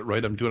got that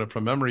right. I'm doing it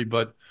from memory,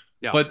 but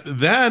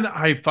then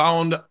I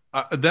found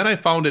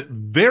it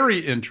very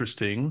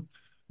interesting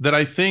that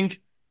I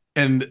think,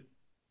 and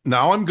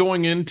now I'm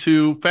going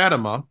into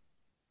Fatima,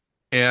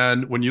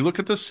 and when you look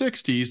at the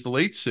 60s, the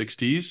late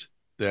 60s,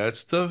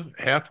 that's the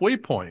halfway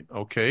point,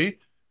 okay,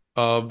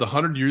 of the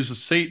 100 years of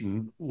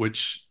Satan,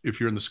 which, if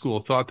you're in the school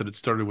of thought that it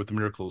started with the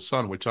miracle of the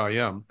sun, which I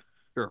am.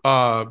 Sure.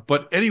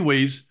 But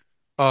anyways,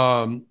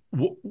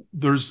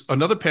 there's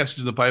another passage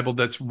in the Bible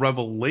that's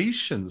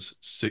Revelations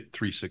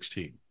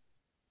 3:16.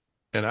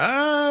 And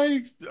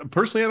I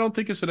personally, I don't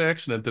think it's an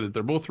accident that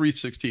they're both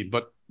 3:16.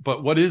 But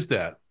what is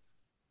that?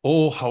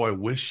 Oh, how I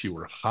wish you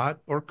were hot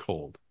or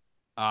cold.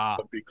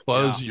 But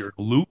because you're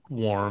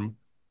lukewarm,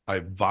 I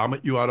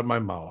vomit you out of my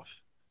mouth.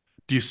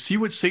 Do you see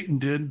what Satan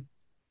did?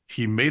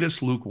 He made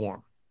us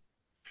lukewarm.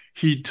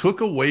 He took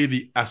away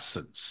the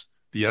essence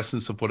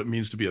of what it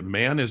means to be a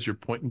man, as you're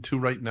pointing to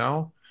right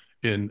now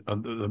in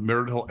the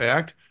marital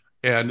act.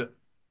 And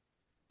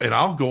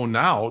I'll go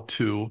now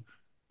to,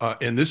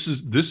 and this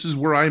is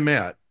where I'm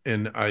at.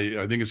 And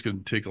I think it's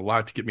going to take a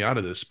lot to get me out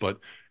of this. But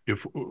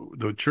if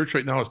the church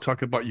right now is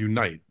talking about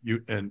unite,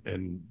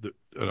 and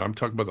I'm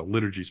talking about the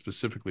liturgy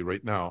specifically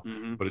right now,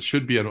 but it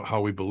should be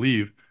how we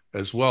believe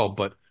as well.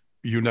 But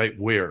unite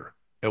where?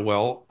 And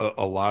well,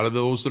 a lot of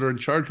those that are in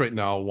charge right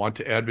now want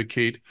to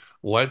advocate,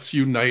 let's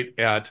unite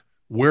at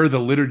where the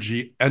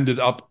liturgy ended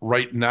up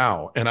right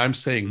now. And I'm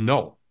saying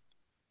no.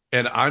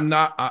 And I'm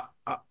not,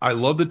 I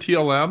love the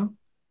TLM,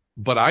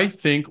 but I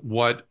think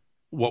what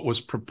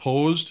was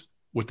proposed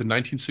with the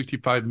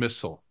 1965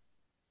 missal,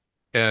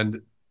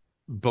 and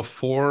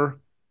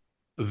before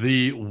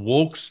the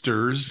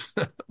wokesters,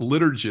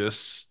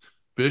 liturgists,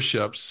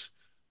 bishops,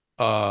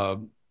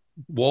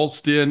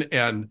 waltzed in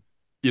and,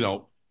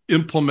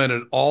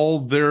 implemented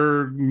all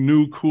their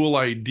new cool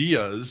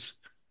ideas,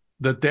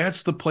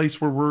 that's the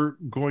place where we're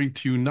going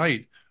to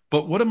unite.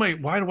 But why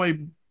do I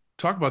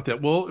talk about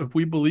that? Well, if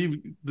we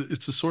believe that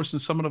it's the source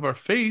and summit of our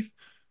faith,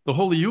 the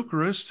Holy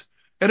Eucharist,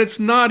 and it's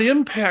not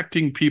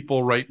impacting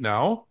people right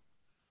now.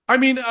 I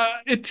mean,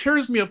 it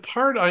tears me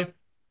apart.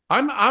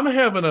 I'm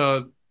having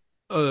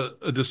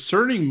a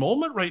discerning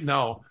moment right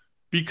now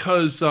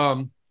because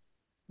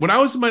when I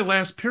was in my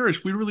last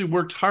parish, we really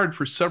worked hard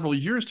for several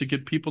years to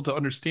get people to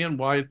understand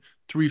why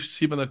to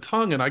receive on the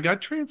tongue, and I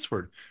got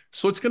transferred.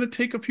 So it's going to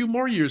take a few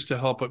more years to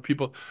help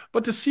people.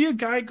 But to see a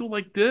guy go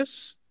like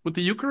this with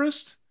the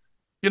Eucharist,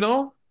 you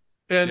know,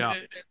 and Yeah.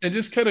 and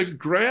just kind of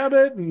grab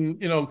it and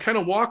kind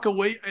of walk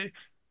away.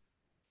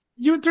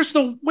 There's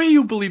no way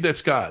you believe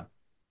that's God.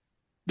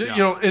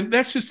 Yeah. And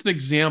that's just an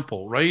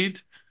example,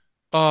 right?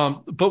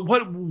 But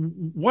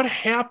what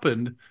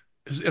happened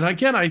is, and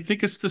again, I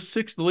think it's the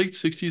late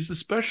 60s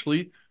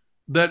especially,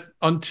 that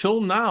until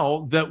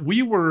now that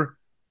we were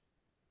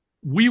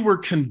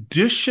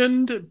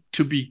conditioned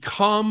to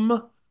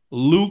become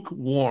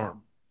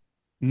lukewarm.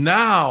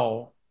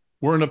 Now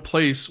we're in a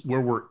place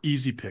where we're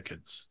easy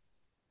pickings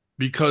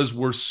because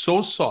we're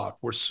so soft,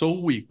 we're so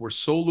weak, we're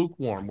so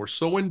lukewarm, we're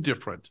so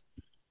indifferent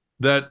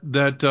that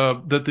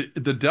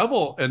the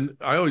devil, and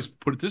I always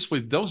put it this way,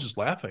 the devil's just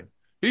laughing.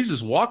 He's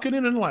just walking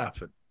in and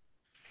laughing.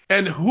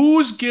 And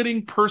who's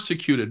getting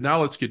persecuted?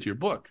 Now let's get to your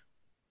book.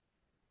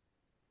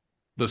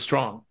 The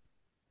strong.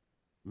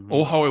 Mm-hmm.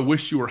 Oh, how I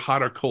wish you were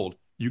hot or cold.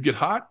 You get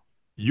hot,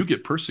 you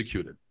get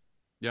persecuted.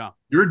 Yeah.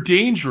 You're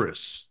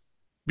dangerous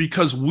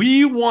because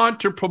we want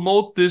to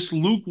promote this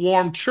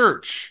lukewarm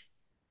church.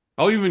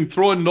 I'll even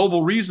throw in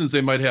noble reasons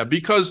they might have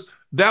because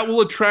that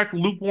will attract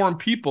lukewarm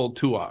people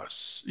to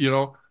us.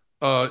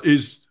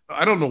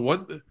 I don't know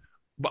what,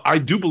 but I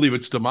do believe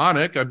it's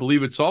demonic. I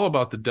believe it's all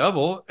about the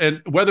devil,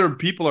 and whether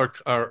people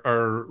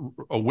are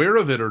aware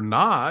of it or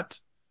not.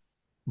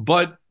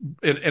 But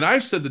and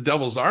I've said the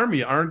devil's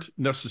army aren't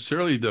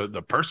necessarily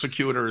the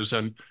persecutors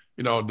and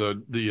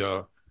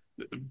the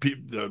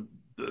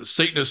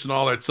Satanists and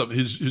all that stuff.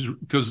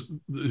 Because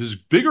his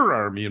bigger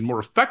army and more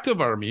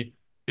effective army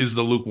is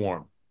the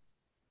lukewarm.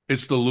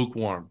 It's the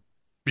lukewarm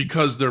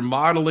because they're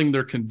modeling,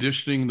 they're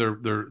conditioning,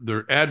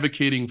 they're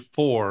advocating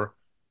for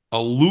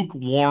a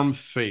lukewarm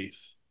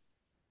faith.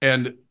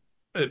 And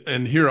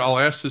here I'll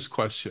ask this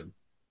question.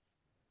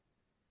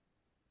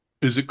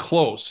 Is it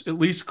close, at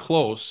least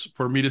close,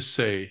 for me to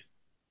say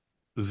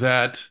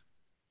that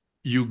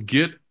you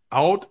get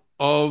out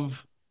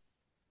of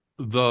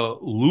the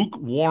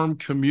lukewarm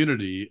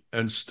community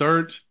and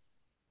start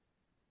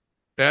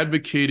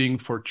advocating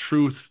for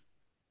truth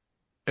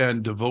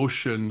and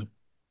devotion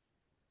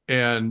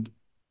and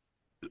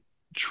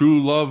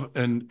true love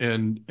and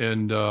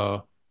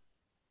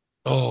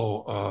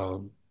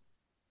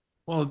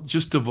well,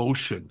 just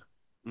devotion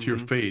to your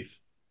faith?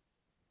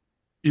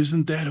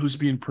 Isn't that who's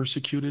being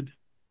persecuted?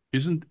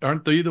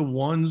 Aren't they the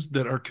ones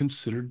that are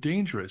considered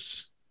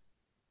dangerous?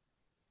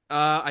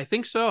 I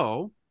think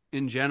so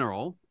in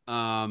general.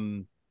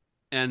 And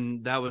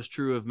that was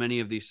true of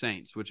many of these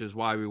saints, which is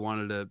why we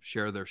wanted to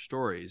share their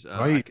stories.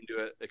 Right. I can do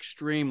an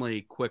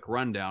extremely quick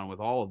rundown with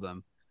all of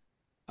them.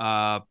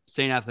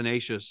 Saint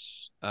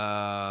Athanasius,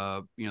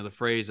 the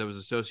phrase that was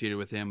associated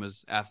with him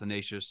was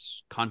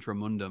Athanasius contra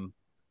mundum,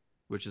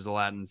 which is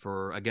Latin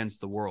for against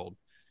the world.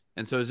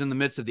 And so it was in the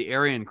midst of the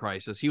Arian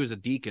crisis. He was a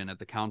deacon at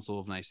the Council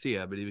of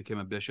Nicaea, but he became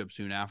a bishop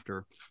soon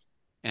after.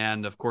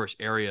 And of course,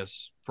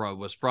 Arius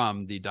was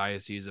from the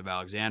Diocese of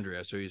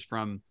Alexandria. So he's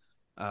from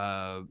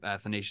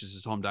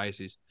Athanasius' home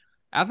diocese.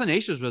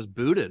 Athanasius was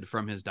booted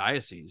from his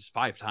diocese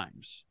 5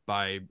 times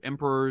by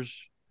emperors,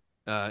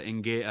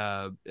 leagued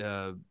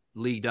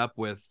up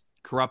with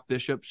corrupt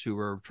bishops who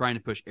were trying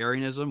to push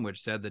Arianism,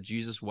 which said that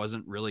Jesus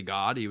wasn't really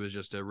God. He was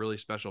just a really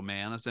special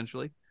man,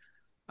 essentially.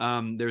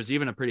 There's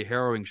even a pretty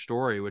harrowing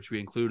story, which we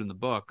include in the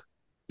book.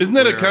 Isn't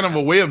that a kind of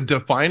a way of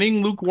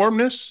defining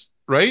lukewarmness,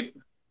 right?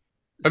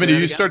 I mean,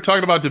 you start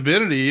talking about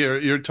divinity, or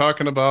you're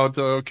talking about,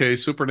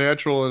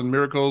 supernatural and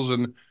miracles,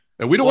 and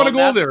we don't want to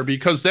go there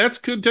because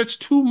that's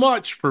too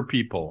much for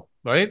people,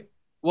 right?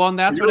 Well, and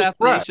that's what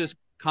Athanasius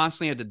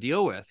constantly had to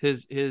deal with.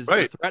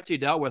 The threats he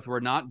dealt with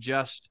were not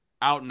just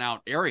out and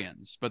out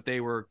Arians, but they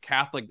were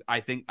Catholic,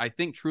 I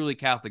think truly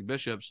Catholic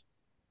bishops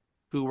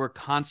who were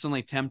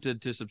constantly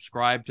tempted to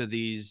subscribe to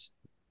these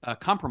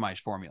compromise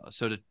formulas.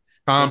 So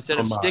instead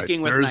of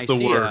sticking with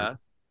Nicaea,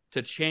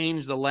 to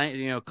change the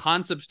language,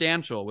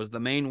 consubstantial was the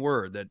main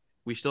word that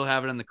we still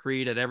have it in the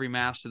creed at every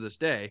mass to this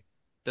day,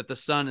 that the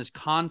Son is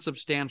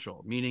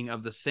consubstantial, meaning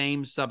of the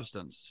same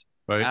substance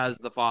as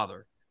the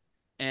Father.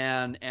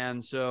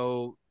 And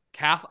so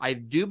I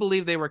do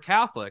believe they were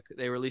Catholic.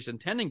 They were at least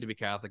intending to be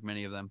Catholic,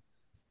 many of them.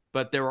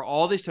 But there were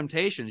all these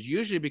temptations,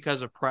 usually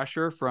because of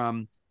pressure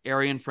from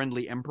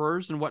Arian-friendly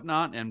emperors and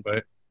whatnot. And,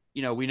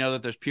 we know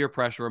that there's peer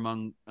pressure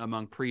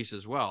among priests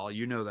as well.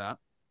 You know that.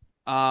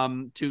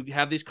 To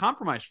have these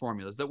compromise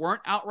formulas that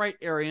weren't outright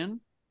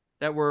Arian,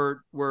 that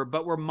were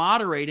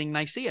moderating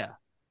Nicaea.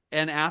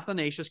 And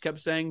Athanasius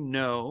kept saying,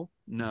 no,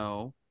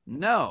 no,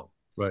 no.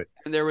 Right.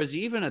 And there was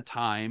even a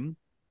time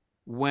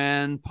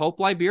when Pope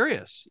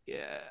Liberius,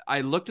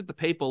 I looked at the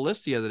papal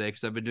list the other day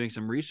because I've been doing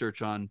some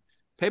research on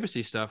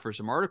papacy stuff for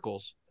some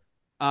articles.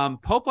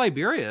 Pope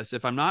Liberius,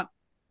 if I'm not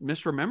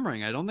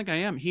misremembering, I don't think I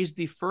am, he's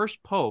the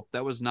first pope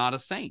that was not a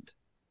saint.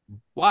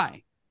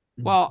 Why?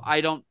 Well,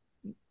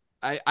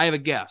 I have a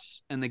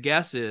guess, and the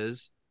guess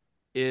is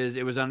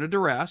it was under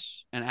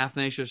duress, and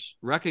Athanasius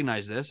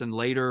recognized this and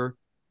later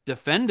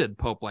defended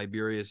Pope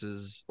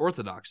Liberius's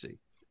orthodoxy.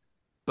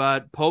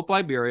 But Pope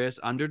Liberius,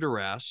 under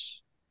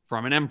duress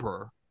from an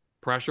emperor,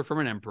 pressure from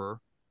an emperor,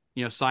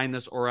 sign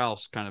this or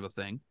else kind of a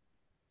thing,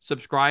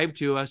 subscribed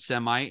to a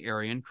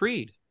semi-Arian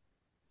creed.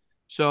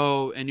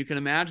 So, and you can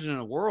imagine in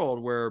a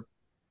world where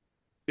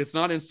it's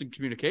not instant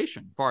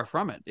communication, far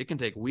from it. It can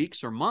take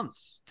weeks or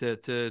months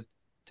to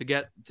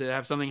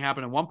have something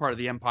happen in one part of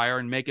the empire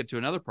and make it to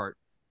another part.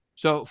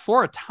 So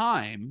for a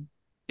time,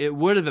 it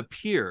would have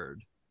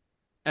appeared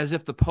as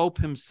if the Pope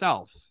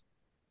himself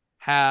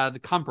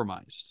had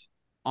compromised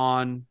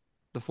on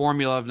the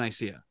formula of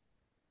Nicaea.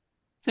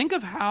 Think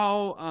of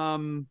how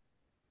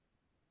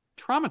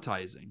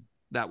traumatizing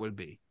that would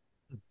be.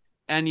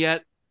 And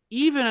yet,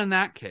 even in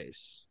that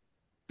case,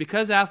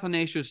 because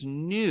Athanasius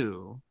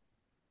knew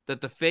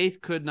that the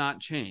faith could not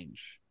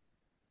change,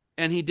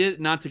 and he did,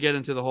 not to get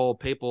into the whole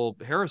papal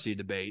heresy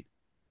debate,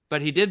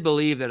 but he did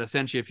believe that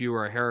essentially if you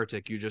were a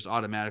heretic, you just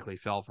automatically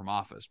fell from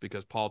office,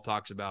 because Paul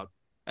talks about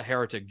a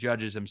heretic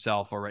judges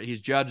himself already.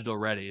 He's judged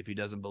already if he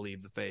doesn't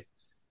believe the faith.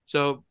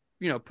 So,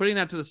 putting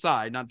that to the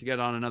side, not to get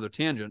on another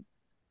tangent,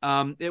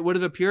 it would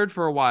have appeared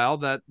for a while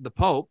that the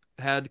Pope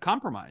had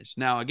compromised.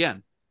 Now,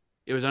 again,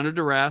 it was under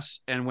duress,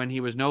 and when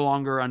he was no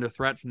longer under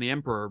threat from the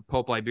emperor,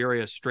 Pope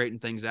Liberius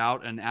straightened things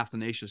out, and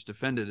Athanasius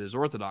defended his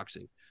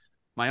orthodoxy.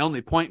 My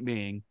only point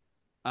being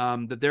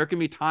that there can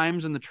be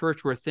times in the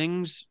church where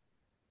things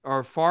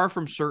are far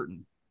from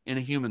certain in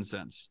a human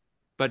sense,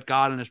 but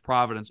God in his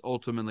providence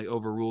ultimately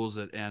overrules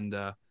it and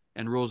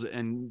rules it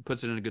and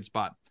puts it in a good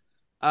spot.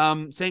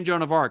 Saint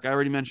Joan of Arc, I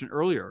already mentioned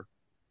earlier.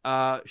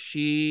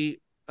 She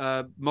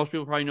most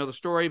people probably know the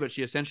story, but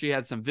she essentially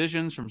had some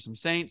visions from some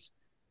saints,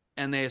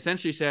 and they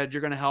essentially said,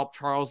 you're going to help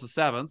Charles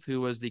VII,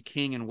 who was the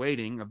king in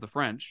waiting of the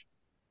French.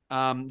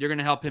 You're going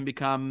to help him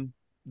become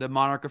the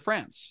monarch of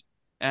France.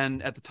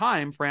 And at the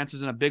time, France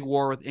was in a big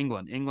war with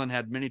England. England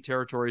had many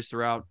territories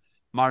throughout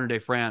modern-day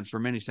France for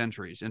many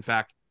centuries. In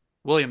fact,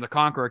 William the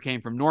Conqueror came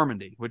from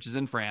Normandy, which is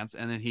in France,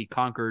 and then he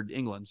conquered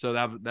England. So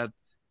that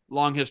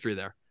long history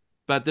there.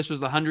 But this was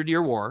the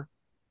 100-Year War,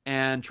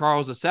 and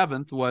Charles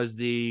VII was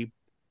the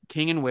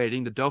king in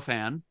waiting, the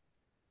Dauphin,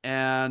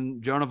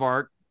 and Joan of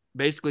Arc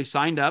basically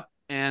signed up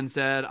and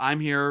said, I'm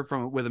here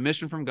with a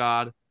mission from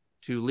God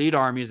to lead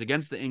armies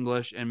against the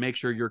English and make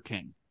sure you're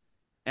king.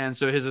 And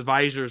so his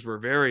advisors were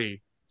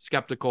very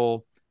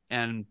skeptical,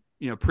 and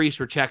priests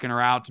were checking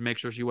her out to make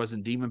sure she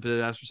wasn't demon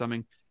possessed or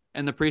something.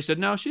 And the priest said,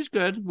 no, she's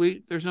good.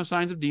 There's no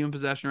signs of demon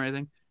possession or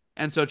anything.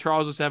 And so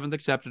Charles VII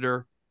accepted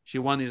her. She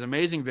won these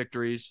amazing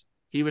victories.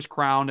 He was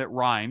crowned at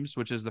Reims,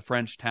 which is the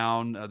French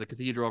town. The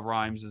Cathedral of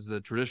Reims is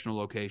the traditional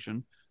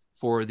location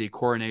for the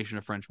coronation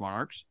of French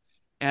monarchs.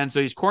 And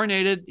so he's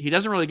coronated. He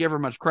doesn't really give her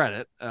much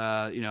credit.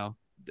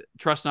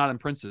 Trust not in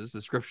princes,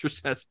 the scripture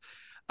says.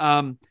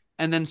 And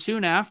then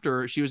soon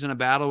after, she was in a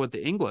battle with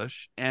the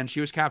English, and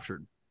she was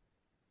captured.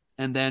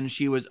 And then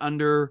she was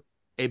under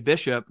a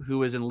bishop who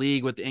was in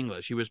league with the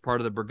English. He was part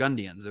of the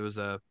Burgundians. It was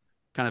a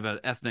kind of an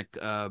ethnic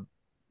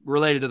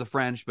related to the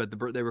French, but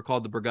they were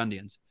called the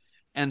Burgundians.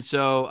 And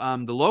so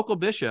the local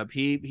bishop,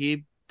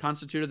 he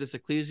constituted this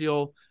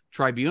ecclesial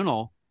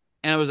tribunal,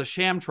 and it was a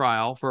sham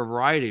trial for a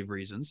variety of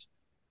reasons.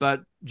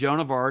 But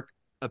Joan of Arc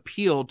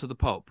appealed to the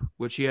Pope,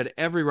 which he had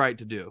every right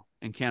to do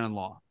in canon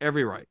law,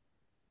 every right.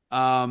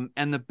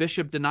 And the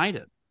bishop denied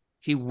it.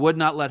 He would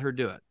not let her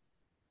do it.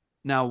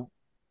 Now,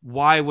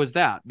 why was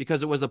that?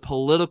 Because it was a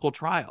political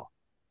trial.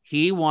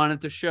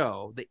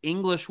 The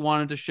English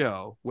wanted to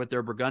show with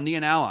their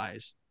Burgundian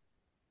allies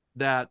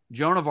that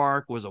Joan of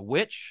Arc was a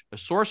witch, a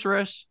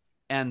sorceress,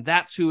 and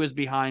that's who is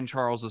behind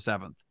Charles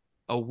VII,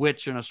 a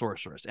witch and a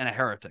sorceress and a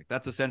heretic.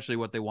 That's essentially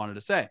what they wanted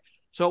to say.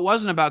 So it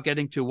wasn't about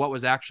getting to what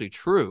was actually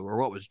true or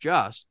what was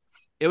just.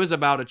 It was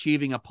about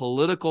achieving a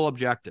political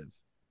objective.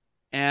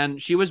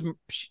 And she was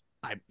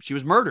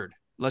murdered.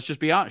 Let's just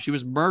be honest. She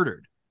was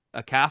murdered.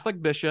 A Catholic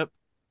bishop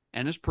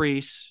and his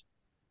priests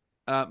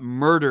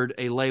murdered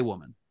a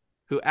laywoman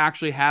who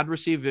actually had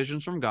received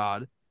visions from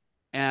God.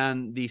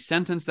 And the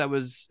sentence that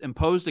was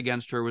imposed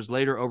against her was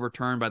later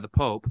overturned by the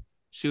Pope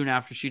soon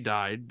after she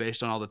died,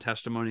 based on all the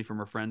testimony from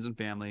her friends and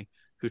family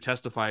who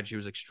testified she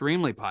was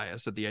extremely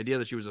pious, that the idea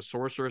that she was a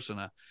sorceress and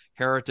a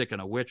heretic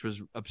and a witch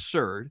was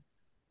absurd,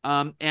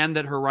 and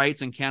that her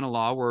rights in canon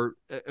law were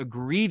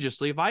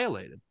egregiously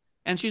violated.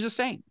 And she's a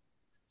saint.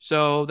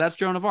 So that's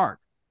Joan of Arc.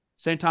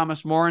 St.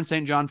 Thomas More and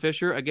St. John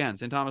Fisher. Again,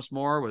 St. Thomas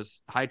More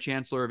was High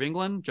Chancellor of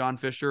England. John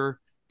Fisher,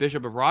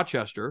 Bishop of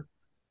Rochester.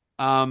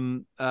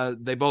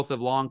 They both have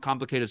long,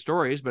 complicated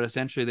stories, but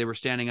essentially they were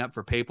standing up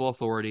for papal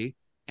authority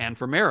and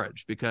for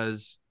marriage,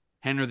 because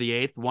Henry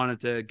VIII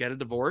wanted to get a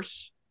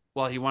divorce.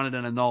 Well, he wanted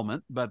an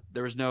annulment, but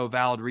there was no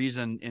valid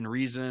reason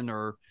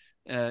or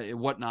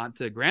whatnot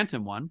to grant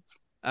him one,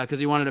 because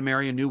he wanted to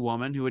marry a new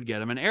woman who would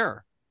get him an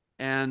heir.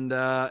 And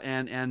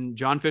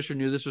John Fisher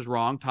knew this was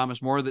wrong.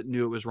 Thomas More that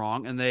knew it was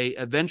wrong. And they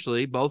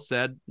eventually both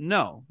said,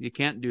 no, you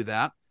can't do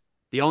that.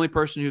 The only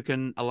person who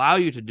can allow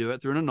you to do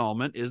it through an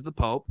annulment is the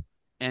Pope.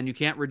 and you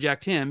can't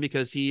reject him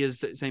because he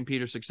is St.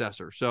 Peter's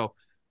successor. So,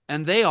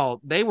 and they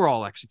were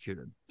all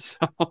executed.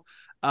 So,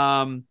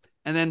 and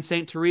then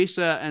St.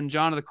 Teresa and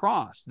John of the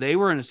Cross, they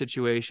were in a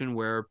situation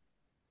where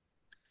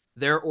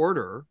their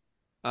order,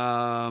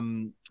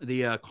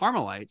 the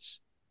Carmelites,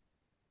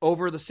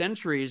 over the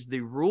centuries,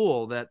 the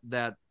rule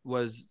that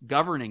was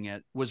governing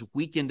it was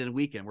weakened and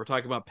weakened. We're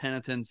talking about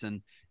penitence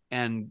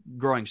and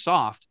growing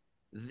soft.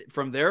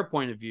 From their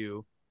point of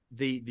view,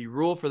 the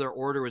rule for their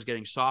order was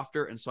getting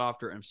softer and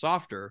softer and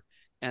softer,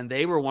 and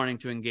they were wanting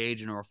to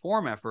engage in a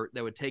reform effort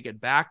that would take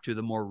it back to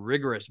the more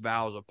rigorous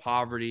vows of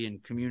poverty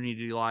and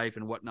community life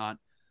and whatnot.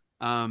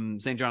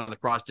 St. John of the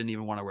Cross didn't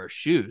even want to wear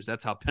shoes.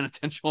 That's how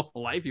penitential of a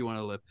life you want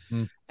to live.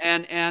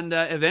 And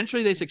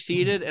eventually they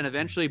succeeded, and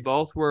eventually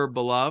both were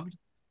beloved.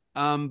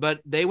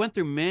 But they went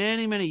through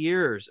many, many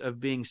years of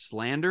being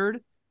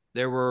slandered.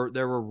 There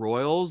were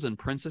royals and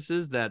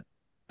princesses that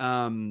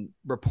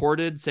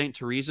reported St.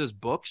 Teresa's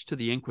books to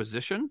the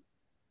Inquisition.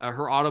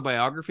 Her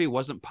autobiography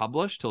wasn't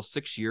published till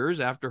 6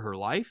 years after her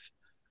life.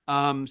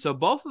 So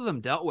both of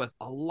them dealt with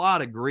a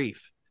lot of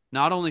grief,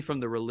 not only from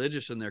the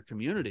religious in their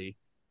community,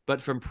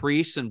 but from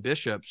priests and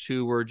bishops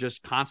who were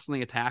just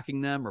constantly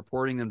attacking them,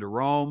 reporting them to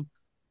Rome.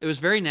 It was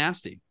very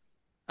nasty.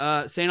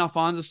 St.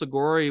 Alphonsus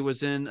Liguori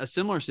was in a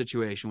similar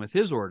situation with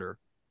his order.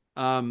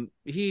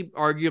 He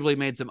arguably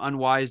made some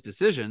unwise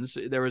decisions.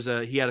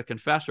 He had a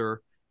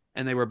confessor,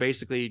 and they were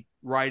basically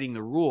writing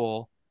the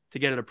rule to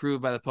get it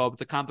approved by the Pope.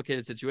 It's a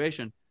complicated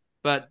situation.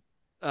 But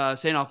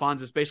St.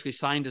 Alphonsus basically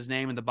signed his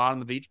name in the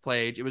bottom of each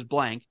page. It was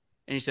blank.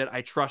 And he said,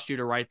 "I trust you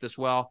to write this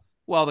well."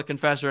 Well, the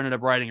confessor ended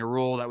up writing a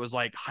rule that was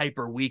like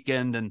hyper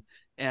weakened,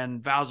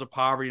 and vows of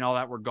poverty and all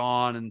that were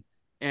gone.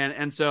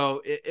 And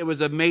so it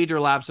was a major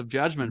lapse of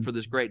judgment for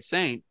this great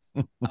saint.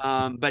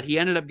 But he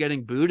ended up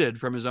getting booted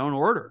from his own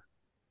order.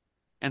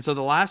 And so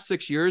the last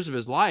 6 years of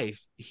his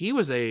life, he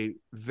was a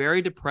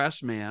very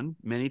depressed man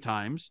many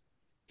times.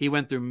 He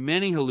went through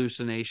many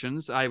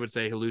hallucinations, I would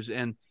say,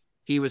 and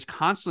he was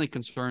constantly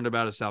concerned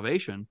about his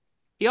salvation.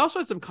 He also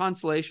had some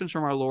consolations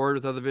from our Lord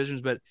with other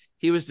visions, but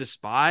he was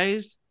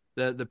despised.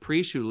 The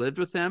priests who lived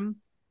with him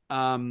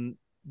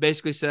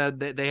basically said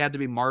that they had to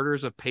be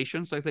martyrs of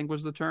patience, I think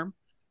was the term.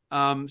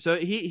 So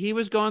he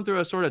was going through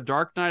a sort of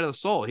dark night of the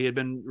soul. He had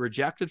been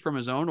rejected from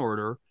his own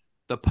order.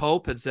 The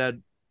Pope had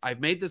said, "I've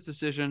made this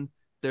decision.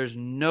 There's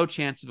no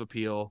chance of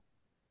appeal.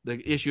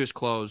 The issue is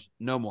closed.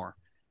 No more."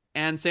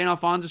 And St.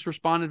 Alphonsus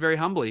responded very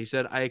humbly. He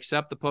said, "I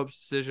accept the Pope's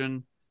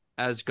decision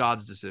as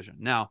God's decision."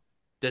 Now,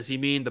 does he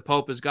mean the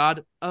Pope is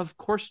God? Of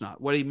course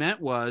not. What he meant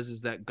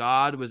is that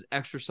God was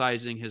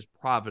exercising his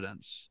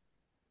providence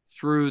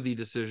through the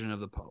decision of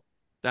the Pope.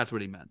 That's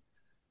what he meant.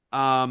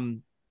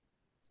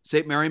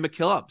 St. Mary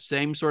MacKillop,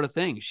 same sort of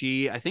thing.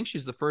 I think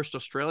she's the first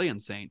Australian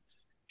saint.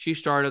 She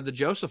started the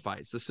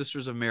Josephites, the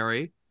Sisters of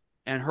Mary,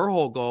 and her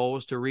whole goal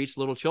was to reach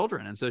little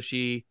children. And so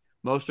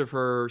most of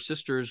her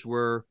sisters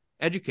were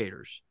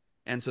educators.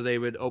 And so they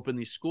would open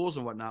these schools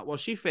and whatnot. Well,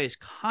 she faced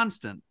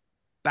constant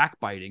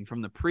backbiting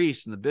from the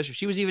priests and the bishops.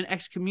 She was even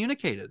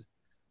excommunicated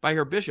by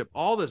her bishop.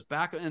 All this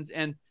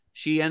and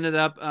she ended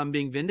up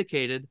being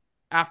vindicated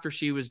after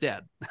she was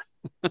dead.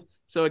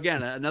 So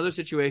again, another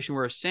situation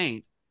where a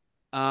saint,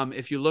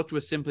 if you looked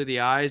with simply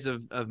the eyes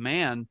of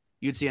man,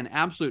 you'd see an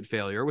absolute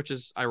failure, which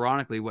is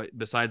ironically what,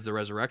 besides the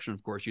resurrection,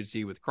 of course, you'd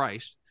see with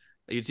Christ,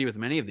 you'd see with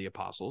many of the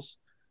apostles.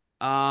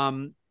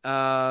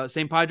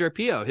 St. Padre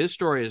Pio, his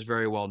story is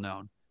very well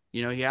known.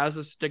 He has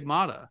a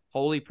stigmata,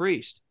 holy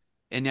priest,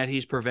 and yet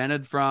he's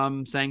prevented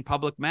from saying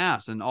public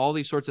mass and all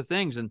these sorts of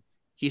things. And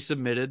he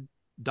submitted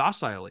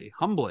docilely,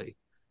 humbly,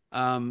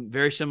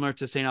 very similar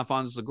to St.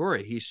 Alphonsus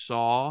Liguori. He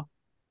saw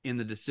in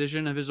the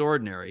decision of his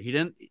ordinary.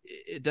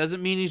 It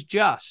doesn't mean he's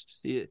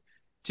just.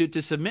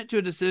 To submit to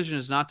a decision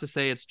is not to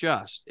say it's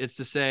just. It's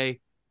to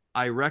say,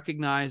 I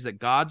recognize that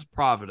God's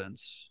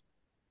providence,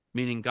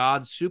 meaning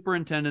God's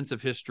superintendence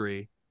of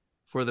history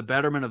for the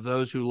betterment of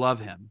those who love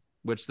him,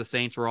 which the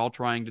saints were all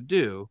trying to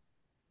do,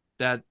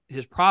 that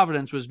his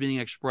providence was being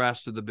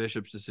expressed through the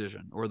bishop's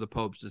decision or the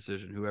Pope's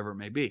decision, whoever it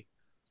may be.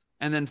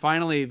 And then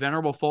finally,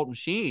 Venerable Fulton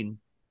Sheen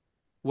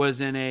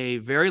was in a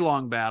very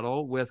long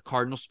battle with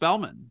Cardinal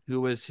Spellman,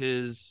 who was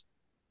his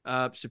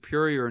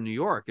superior in New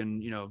York.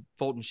 And,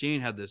 Fulton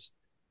Sheen had this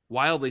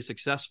wildly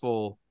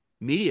successful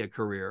media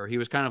career. He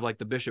was kind of like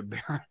the Bishop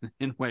Barron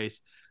in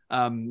ways.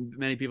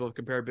 Many people have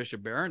compared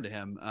Bishop Barron to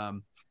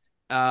him.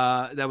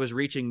 That was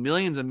reaching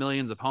millions and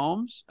millions of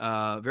homes,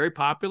 very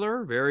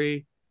popular,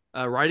 very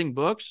writing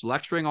books,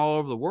 lecturing all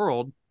over the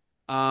world.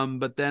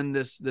 But then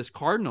this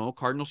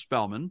Cardinal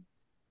Spellman,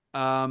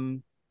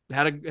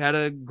 had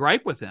a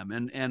gripe with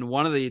him. And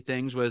one of the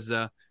things was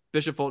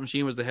Bishop Fulton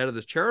Sheen was the head of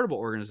this charitable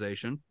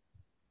organization.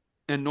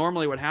 And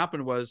normally what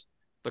happened was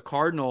the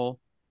Cardinal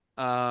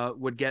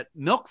would get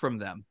milk from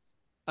them,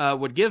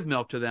 would give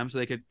milk to them so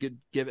they could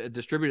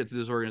distribute it to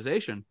this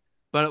organization.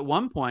 But at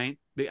one point,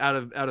 out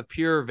of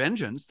pure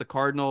vengeance, the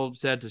Cardinal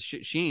said to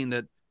Sheen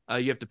that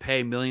you have to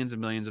pay millions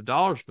and millions of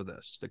dollars for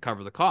this to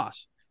cover the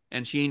costs.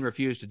 And Sheen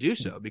refused to do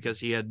so because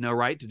he had no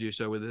right to do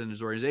so within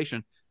his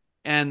organization.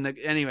 And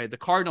anyway, the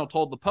Cardinal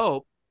told the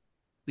Pope,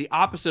 the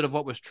opposite of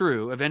what was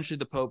true. Eventually,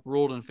 the Pope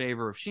ruled in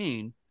favor of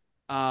Sheen,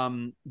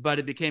 but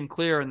it became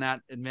clear in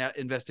that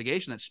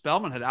investigation that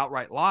Spellman had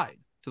outright lied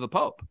to the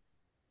Pope.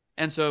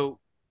 And so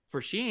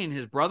for Sheen,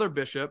 his brother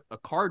bishop, a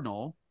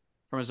cardinal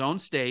from his own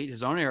state,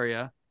 his own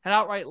area, had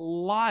outright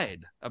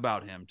lied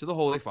about him to the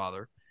Holy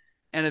Father.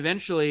 And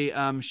eventually,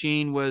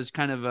 Sheen was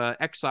kind of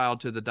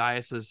exiled to the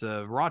Diocese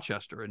of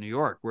Rochester in New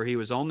York, where he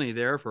was only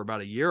there for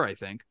about a year, I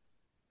think.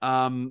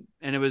 And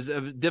it was a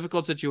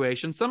difficult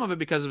situation, some of it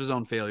because of his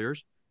own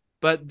failures.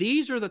 But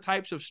these are the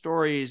types of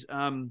stories.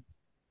 I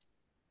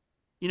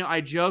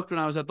joked when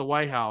I was at the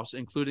White House,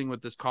 including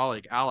with this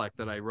colleague, Alec,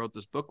 that I wrote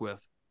this book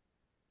with.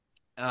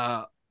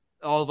 All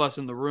of us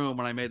in the room,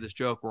 when I made this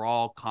joke, were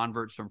all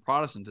converts from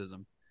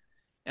Protestantism.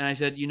 And I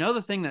said,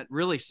 the thing that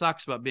really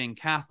sucks about being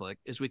Catholic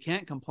is we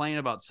can't complain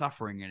about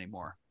suffering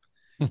anymore.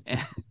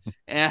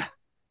 and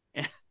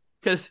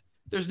because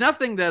there's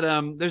nothing that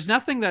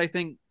I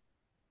think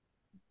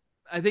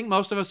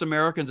most of us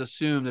Americans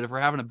assume that if we're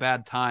having a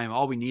bad time,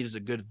 all we need is a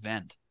good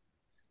vent.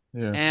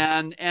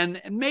 Yeah.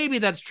 And maybe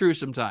that's true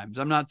sometimes.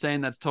 I'm not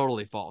saying that's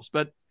totally false,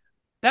 but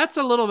that's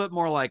a little bit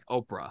more like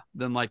Oprah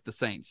than like the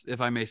saints,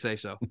 if I may say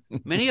so.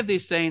 Many of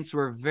these saints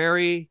were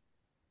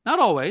not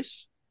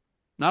always,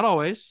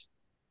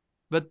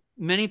 but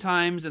many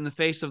times in the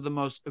face of the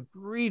most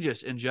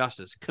egregious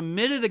injustice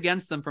committed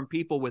against them from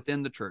people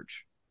within the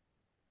church,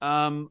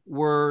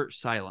 were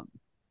silent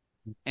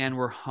and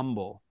were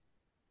humble.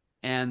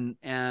 And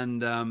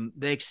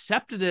they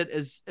accepted it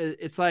as,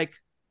 it's like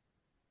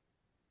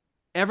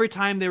every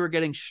time they were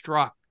getting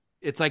struck,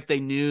 it's like they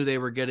knew they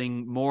were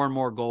getting more and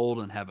more gold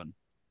in heaven,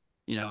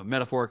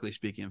 metaphorically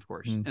speaking, of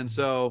course. Mm-hmm. And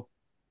so,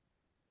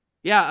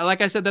 yeah,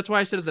 like I said, that's why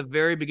I said at the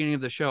very beginning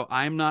of the show,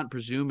 I'm not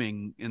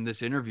presuming in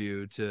this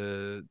interview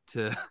to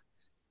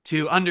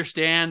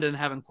understand and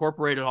have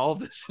incorporated all of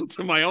this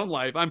into my own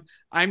life.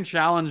 I'm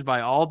challenged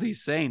by all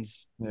these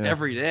saints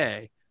every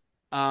day.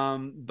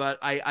 But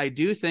I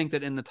do think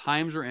that in the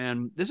times we're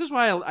in, this is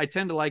why I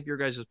tend to like your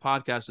guys'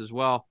 podcast as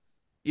well.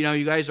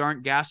 You guys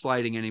aren't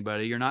gaslighting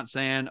anybody. You're not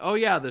saying, oh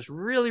yeah, this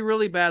really,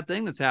 really bad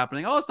thing that's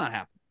happening. Oh, it's not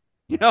happening.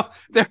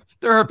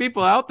 There are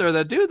people out there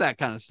that do that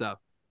kind of stuff.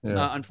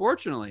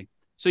 Unfortunately.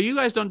 So you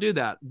guys don't do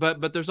that,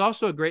 but there's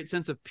also a great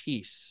sense of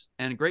peace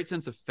and a great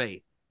sense of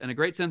faith and a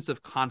great sense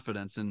of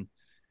confidence in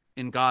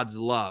God's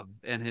love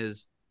and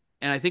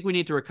I think we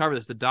need to recover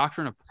this, the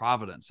doctrine of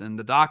providence. And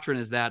the doctrine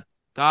is that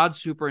God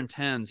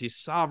superintends, he's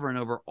sovereign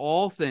over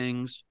all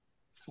things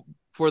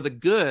for the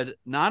good,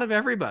 not of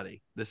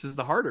everybody. This is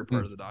the harder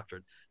part of the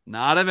doctrine.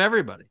 Not of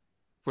everybody,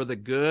 for the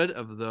good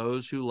of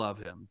those who love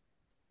him.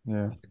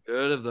 Yeah. The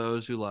good of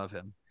those who love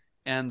him.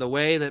 And the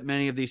way that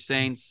many of these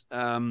saints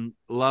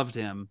loved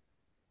him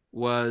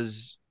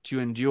was to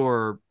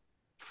endure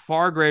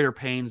far greater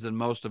pains than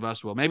most of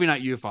us will. Maybe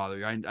not you,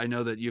 Father. I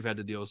know that you've had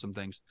to deal with some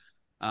things,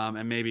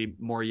 and maybe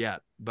more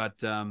yet. But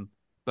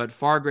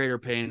far greater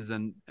pains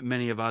than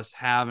many of us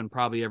have and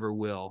probably ever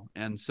will.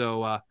 And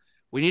so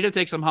we need to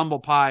take some humble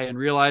pie and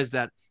realize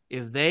that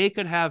if they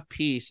could have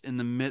peace in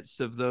the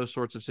midst of those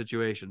sorts of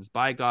situations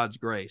by God's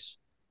grace,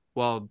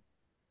 well,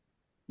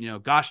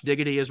 gosh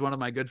diggity, as one of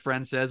my good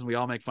friends says, and we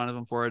all make fun of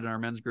him for it in our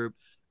men's group,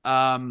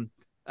 then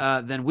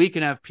we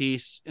can have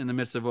peace in the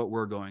midst of what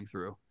we're going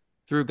through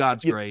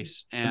God's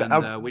grace.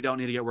 And we don't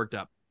need to get worked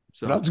up.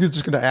 So I was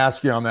just going to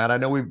ask you on that. I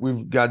know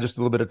we've got just a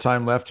little bit of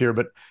time left here,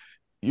 but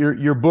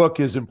your book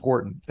is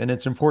important, and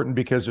it's important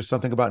because there's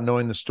something about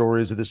knowing the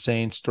stories of the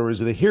saints, stories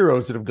of the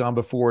heroes that have gone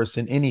before us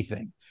in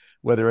anything,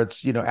 whether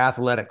it's,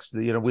 athletics,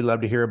 we love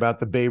to hear about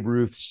the Babe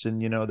Ruths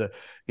and,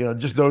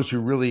 just those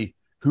who really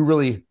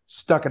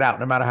stuck it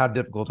out no matter how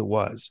difficult it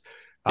was.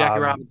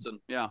 Jackie Robinson.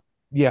 Yeah.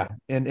 Yeah.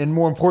 And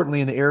more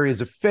importantly, in the areas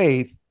of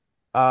faith.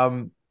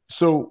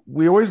 So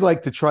we always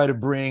like to try to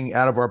bring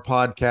out of our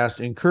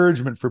podcast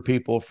encouragement for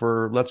people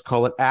for, let's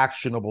call it,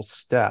 actionable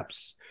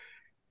steps.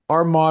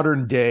 Our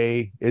modern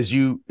day, as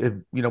we've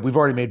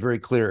already made very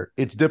clear,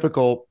 it's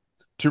difficult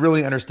to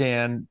really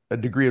understand a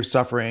degree of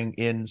suffering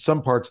in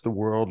some parts of the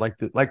world, like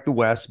the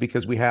West,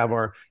 because we have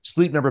our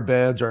Sleep Number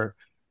beds, our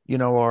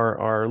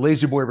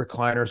lazy boy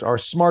recliners, our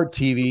smart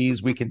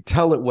TVs. We can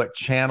tell it what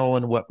channel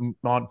and what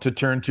to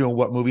turn to and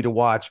what movie to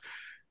watch.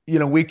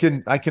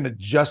 I can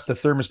adjust the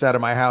thermostat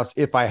of my house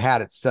if I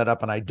had it set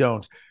up, and I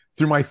don't,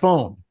 through my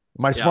phone,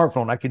 my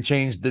smartphone. I can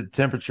change the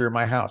temperature of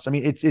my house. I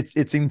mean,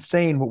 it's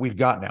insane what we've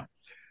got now.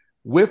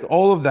 With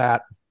all of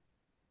that,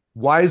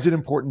 why is it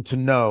important to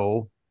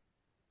know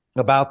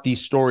about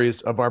these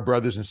stories of our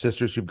brothers and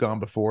sisters who've gone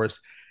before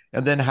us?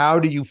 And then how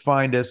do you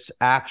find us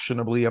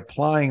actionably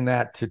applying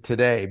that to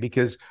today?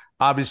 Because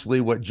obviously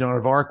what Joan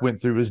of Arc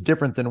went through is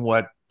different than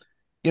what,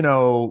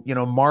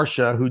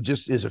 Marcia, who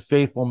just is a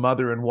faithful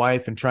mother and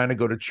wife and trying to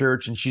go to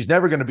church. And she's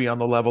never going to be on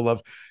the level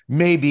of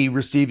maybe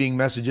receiving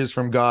messages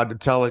from God to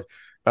tell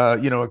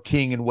a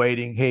king in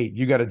waiting, hey,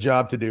 you got a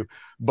job to do.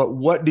 But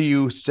what do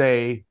you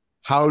say?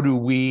 How do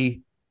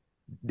we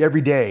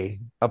every day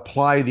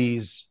apply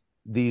these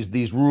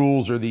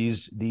rules or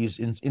these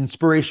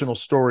inspirational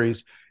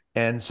stories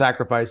and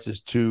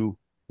sacrifices to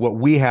what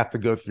we have to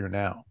go through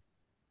now?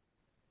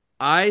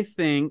 I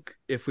think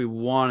if we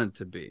wanted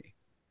to be,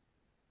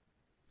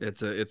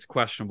 it's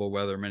questionable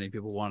whether many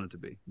people want it to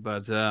be,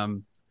 but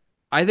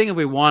I think if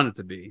we want it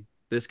to be,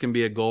 this can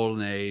be a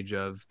golden age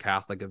of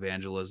Catholic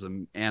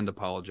evangelism and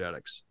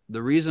apologetics.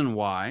 The reason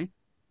why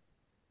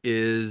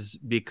is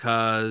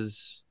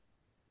because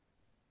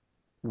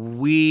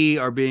we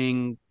are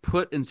being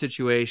put in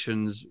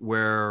situations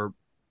where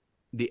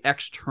the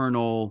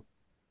external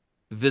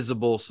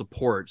visible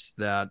supports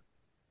that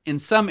in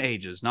some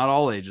ages, not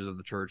all ages of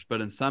the church,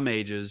 but in some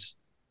ages,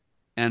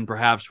 and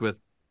perhaps with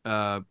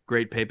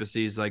great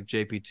papacies like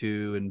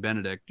JP2 and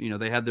Benedict,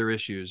 they had their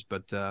issues,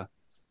 but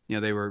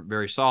they were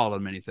very solid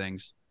on many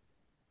things,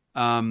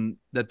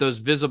 that those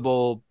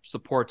visible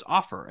supports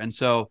offer. And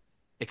so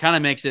it kind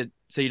of makes it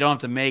so you don't have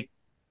to make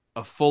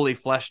a fully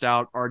fleshed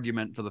out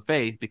argument for the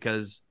faith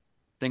because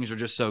things are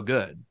just so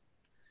good.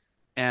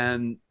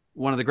 And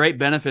one of the great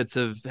benefits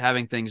of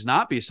having things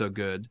not be so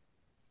good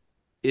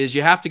is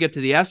you have to get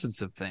to the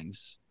essence of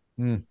things.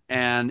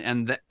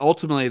 And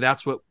ultimately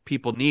that's what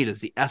people need, is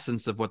the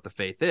essence of what the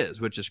faith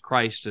is, which is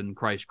Christ and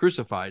Christ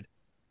crucified.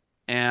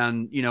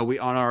 And, we,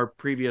 on our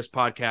previous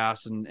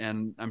podcast,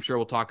 and I'm sure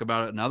we'll talk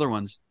about it in other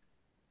ones,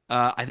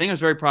 I think it was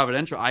very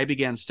providential. I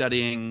began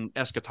studying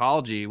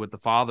eschatology with the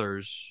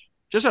fathers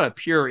just out of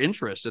pure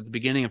interest at the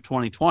beginning of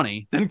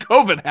 2020. Then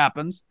COVID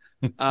happens.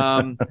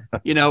 Where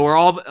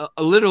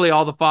literally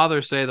all the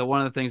fathers say that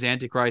one of the things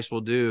Antichrist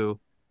will do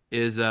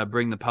is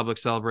bring the public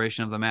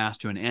celebration of the Mass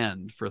to an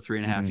end for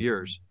 3.5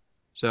 years.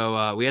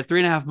 So we had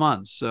 3.5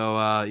 months.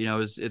 So,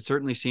 it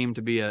certainly seemed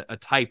to be a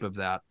type of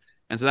that.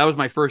 And so that was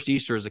my first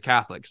Easter as a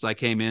Catholic. So I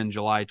came in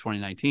July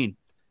 2019.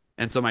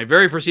 And so my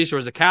very first Easter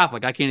as a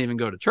Catholic, I can't even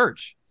go to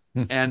church.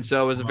 And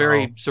so it was a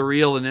very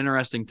surreal and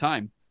interesting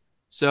time.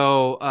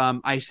 So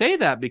I say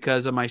that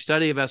because of my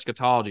study of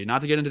eschatology,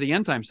 not to get into the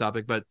end times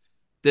topic, but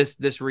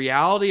this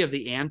reality of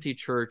the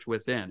anti-church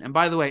within. And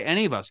by the way,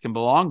 any of us can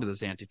belong to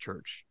this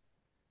anti-church.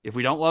 If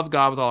we don't love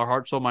God with all our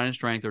heart, soul, mind, and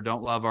strength, or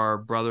don't love our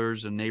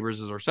brothers and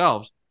neighbors as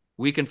ourselves,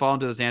 we can fall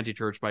into this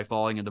anti-church by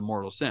falling into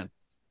mortal sin.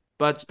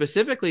 But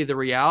specifically, the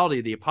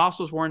reality, the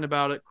apostles warned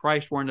about it,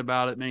 Christ warned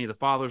about it, many of the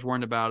fathers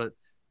warned about it,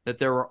 that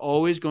there were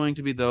always going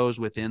to be those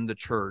within the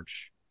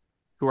church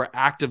who are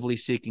actively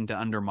seeking to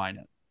undermine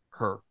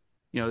her.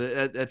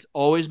 That's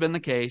always been the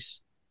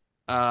case.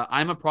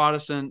 I'm a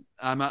Protestant.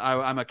 I'm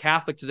a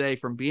Catholic today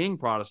from being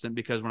Protestant,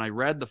 because when I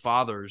read the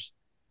fathers,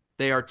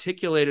 they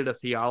articulated a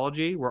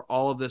theology where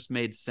all of this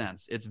made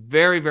sense. It's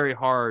very, very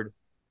hard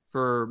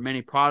for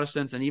many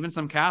Protestants and even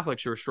some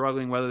Catholics who are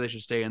struggling whether they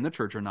should stay in the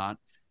church or not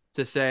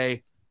to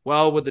say,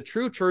 well, would the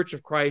true church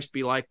of Christ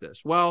be like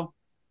this? Well,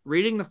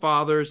 reading the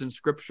fathers and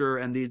scripture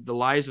and the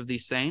lives of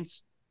these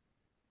saints,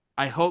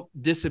 I hope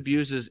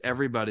disabuses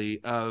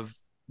everybody of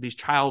these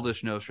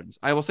childish notions.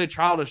 I will say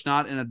childish,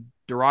 not in a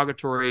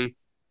derogatory,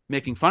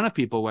 making fun of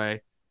people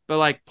way, but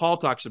like Paul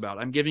talks about,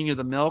 I'm giving you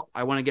the milk,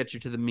 I want to get you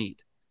to the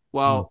meat.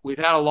 Well, we've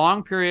had a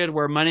long period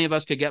where many of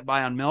us could get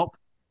by on milk.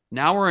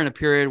 Now we're in a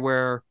period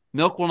where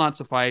milk will not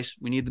suffice.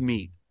 We need the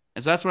meat.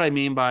 And so that's what I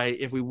mean by,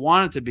 if we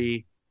want it to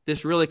be,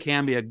 this really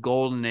can be a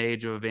golden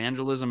age of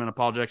evangelism and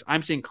apologetics.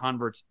 I'm seeing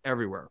converts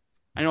everywhere.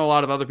 I know a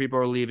lot of other people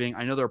are leaving.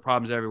 I know there are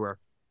problems everywhere,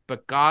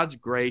 but God's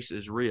grace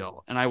is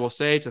real. And I will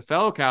say to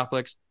fellow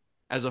Catholics,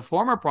 as a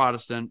former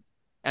Protestant,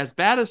 as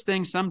bad as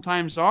things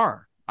sometimes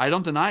are, I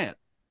don't deny it.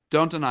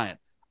 Don't deny it.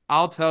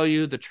 I'll tell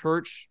you, the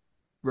church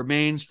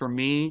remains for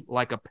me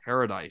like a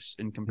paradise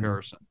in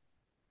comparison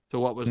to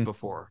what was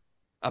before.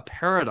 A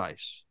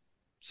paradise.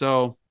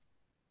 So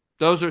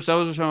those are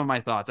some of my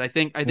thoughts. I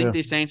think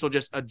these saints will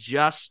just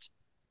adjust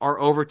our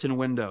Overton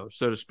window,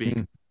 so to speak,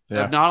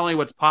 of not only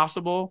what's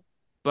possible,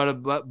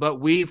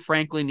 but we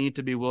frankly need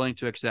to be willing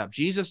to accept.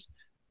 Jesus,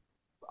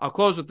 I'll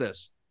close with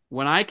this.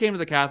 When I came to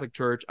the Catholic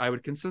Church, I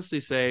would consistently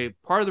say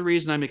part of the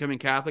reason I'm becoming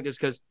Catholic is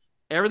because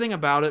everything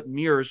about it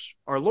mirrors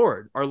our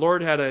Lord. Our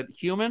Lord had a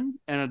human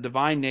and a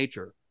divine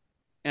nature,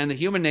 and the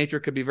human nature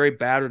could be very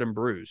battered and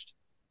bruised.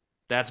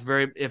 That's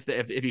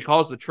if he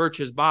calls the church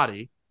his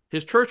body,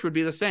 his church would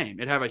be the same.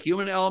 It'd have a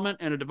human element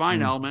and a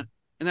divine element,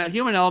 and that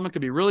human element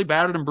could be really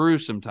battered and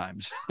bruised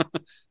sometimes,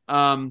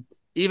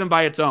 even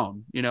by its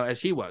own, as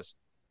he was.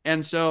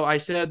 And so I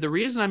said, the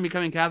reason I'm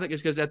becoming Catholic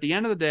is because at the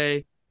end of the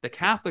day, the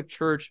Catholic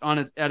Church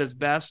at its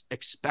best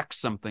expects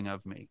something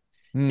of me.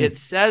 It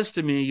says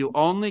to me, you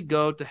only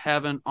go to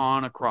heaven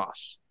on a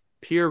cross.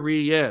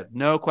 Period.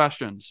 No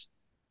questions.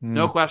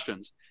 No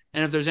questions.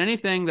 And if there's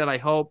anything that I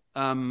hope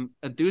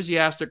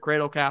enthusiastic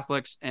cradle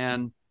Catholics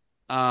and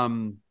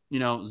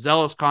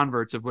zealous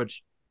converts, of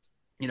which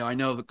I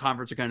know the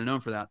converts are kind of known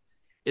for that,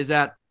 is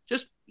that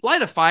just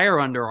light a fire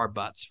under our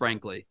butts,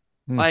 frankly.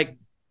 Like,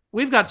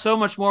 we've got so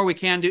much more we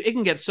can do. It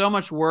can get so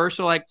much worse.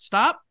 So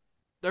stop.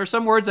 There are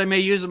some words I may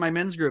use in my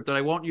men's group that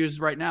I won't use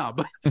right now,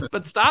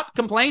 but stop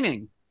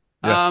complaining.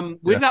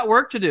 We've got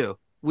work to do.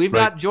 We've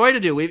got joy to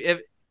do.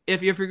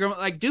 If you're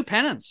going to do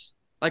penance,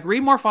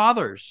 read more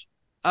fathers,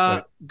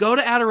 go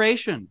to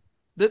adoration.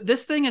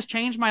 This thing has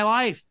changed my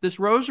life. This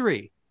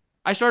rosary,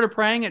 I started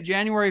praying at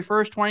January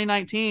 1st,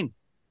 2019.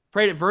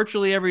 prayed it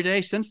virtually every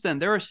day since then.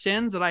 There are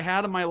sins that I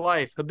had in my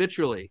life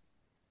habitually.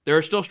 There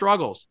are still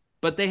struggles,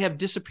 but they have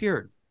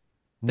disappeared.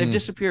 They've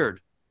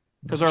disappeared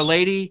because Our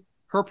Lady,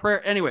 her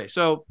prayer. Anyway,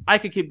 so I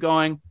could keep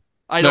going.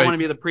 I don't want to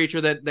be the preacher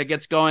that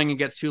gets going and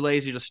gets too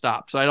lazy to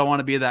stop. So I don't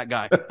want to be that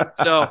guy.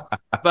 So,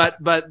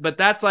 but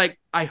that's like,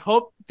 I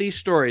hope these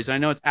stories, I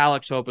know it's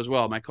Alex Hope as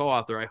well, my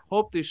co-author. I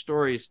hope these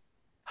stories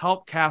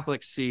help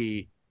Catholics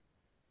see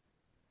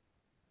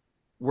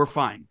we're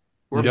fine.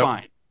 We're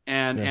fine.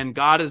 And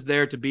God is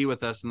there to be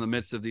with us in the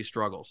midst of these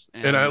struggles.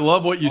 And I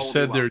love what you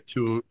said there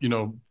to,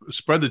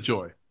 spread the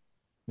joy.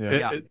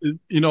 Yeah.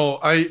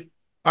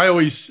 I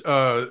always,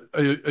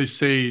 I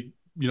say,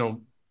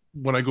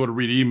 when I go to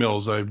read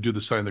emails, I do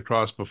the sign of the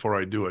cross before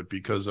I do it,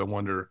 because I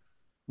wonder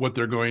what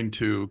they're going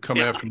to come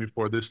after me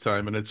for this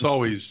time. And it's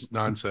always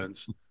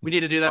nonsense. We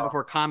need to do that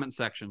before comment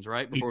sections,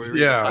 right? Before we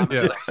read the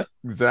comment sections.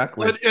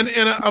 Exactly. And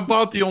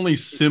about the only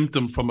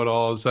symptom from it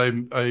all is I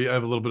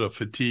have a little bit of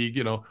fatigue,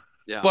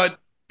 Yeah.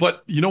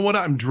 But you know what?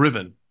 I'm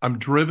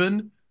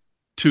driven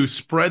to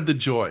spread the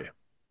joy.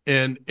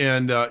 And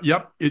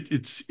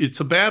it's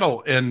a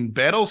battle, and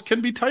battles can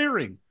be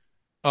tiring.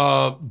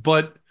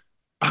 But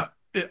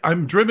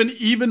I'm driven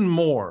even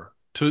more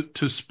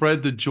to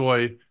spread the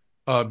joy,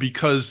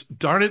 because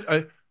darn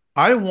it,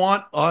 I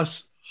want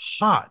us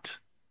hot.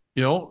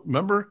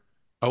 Remember,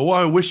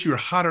 I wish you were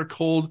hot or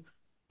cold,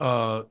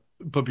 but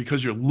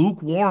because you're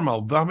lukewarm,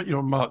 I'll vomit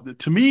your mouth.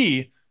 To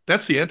me,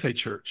 that's the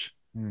anti-church.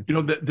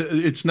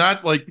 It's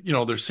not like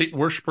they're Satan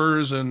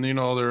worshipers and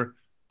they're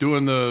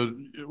doing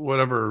the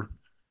whatever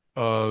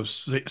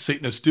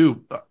Satanists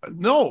do.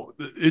 No,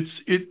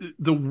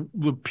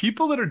 the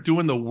people that are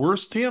doing the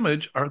worst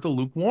damage are the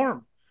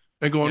lukewarm,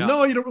 and going,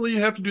 no, you don't really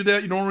have to do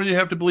that. You don't really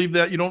have to believe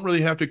that. You don't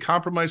really have to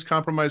compromise.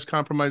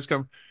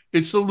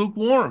 It's the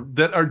lukewarm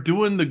that are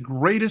doing the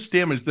greatest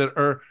damage, that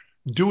are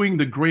doing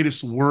the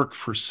greatest work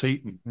for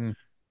Satan.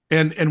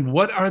 And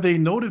what are they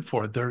noted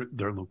for? They're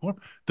lukewarm.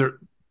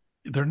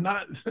 They're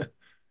not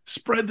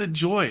spread the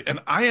joy. And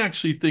I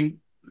actually think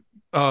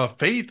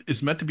faith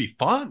is meant to be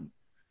fun.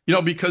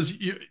 Because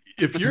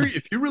if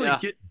you really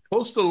get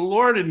close to the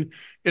Lord and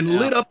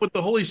lit up with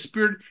the Holy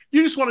Spirit,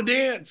 you just want to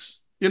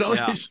dance,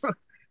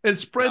 and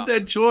spread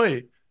that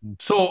joy.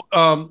 So,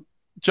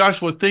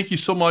 Joshua, thank you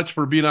so much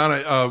for being on.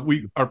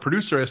 Our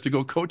producer has to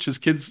go coach his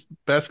kids'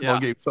 basketball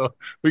game, so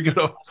we got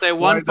to say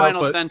one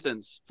final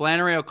sentence.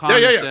 Flannery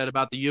O'Connor said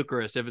about the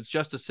Eucharist: if it's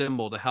just a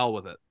symbol, to hell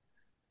with it.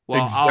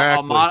 Well,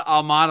 exactly.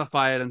 I'll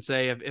modify it and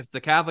say if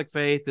the Catholic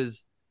faith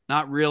is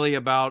not really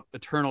about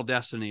eternal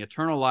destiny,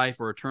 eternal life,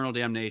 or eternal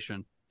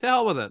damnation, to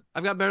hell with it.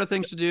 I've got better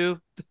things to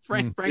do.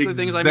 Frankly,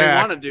 things I may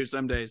want to do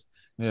some days.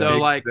 Yeah.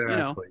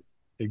 So,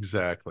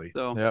 Exactly.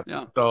 So,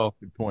 So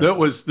good point.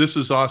 This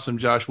was awesome,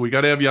 Josh. We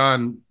got to have you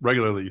on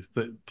regularly,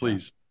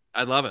 please.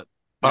 I'd love it.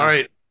 All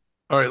right.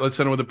 Let's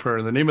end with a prayer.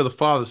 In the name of the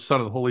Father, the Son,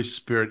 and the Holy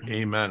Spirit.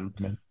 Amen.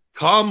 Amen.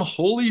 Come,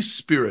 Holy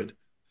Spirit,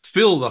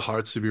 fill the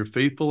hearts of your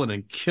faithful and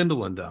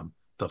enkindle in them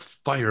the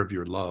fire of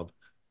your love.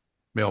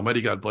 May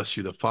Almighty God bless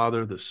you, the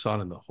Father, the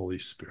Son, and the Holy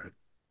Spirit.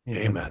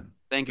 Amen.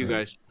 Thank you,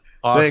 guys.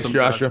 Awesome. Thanks,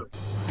 Joshua.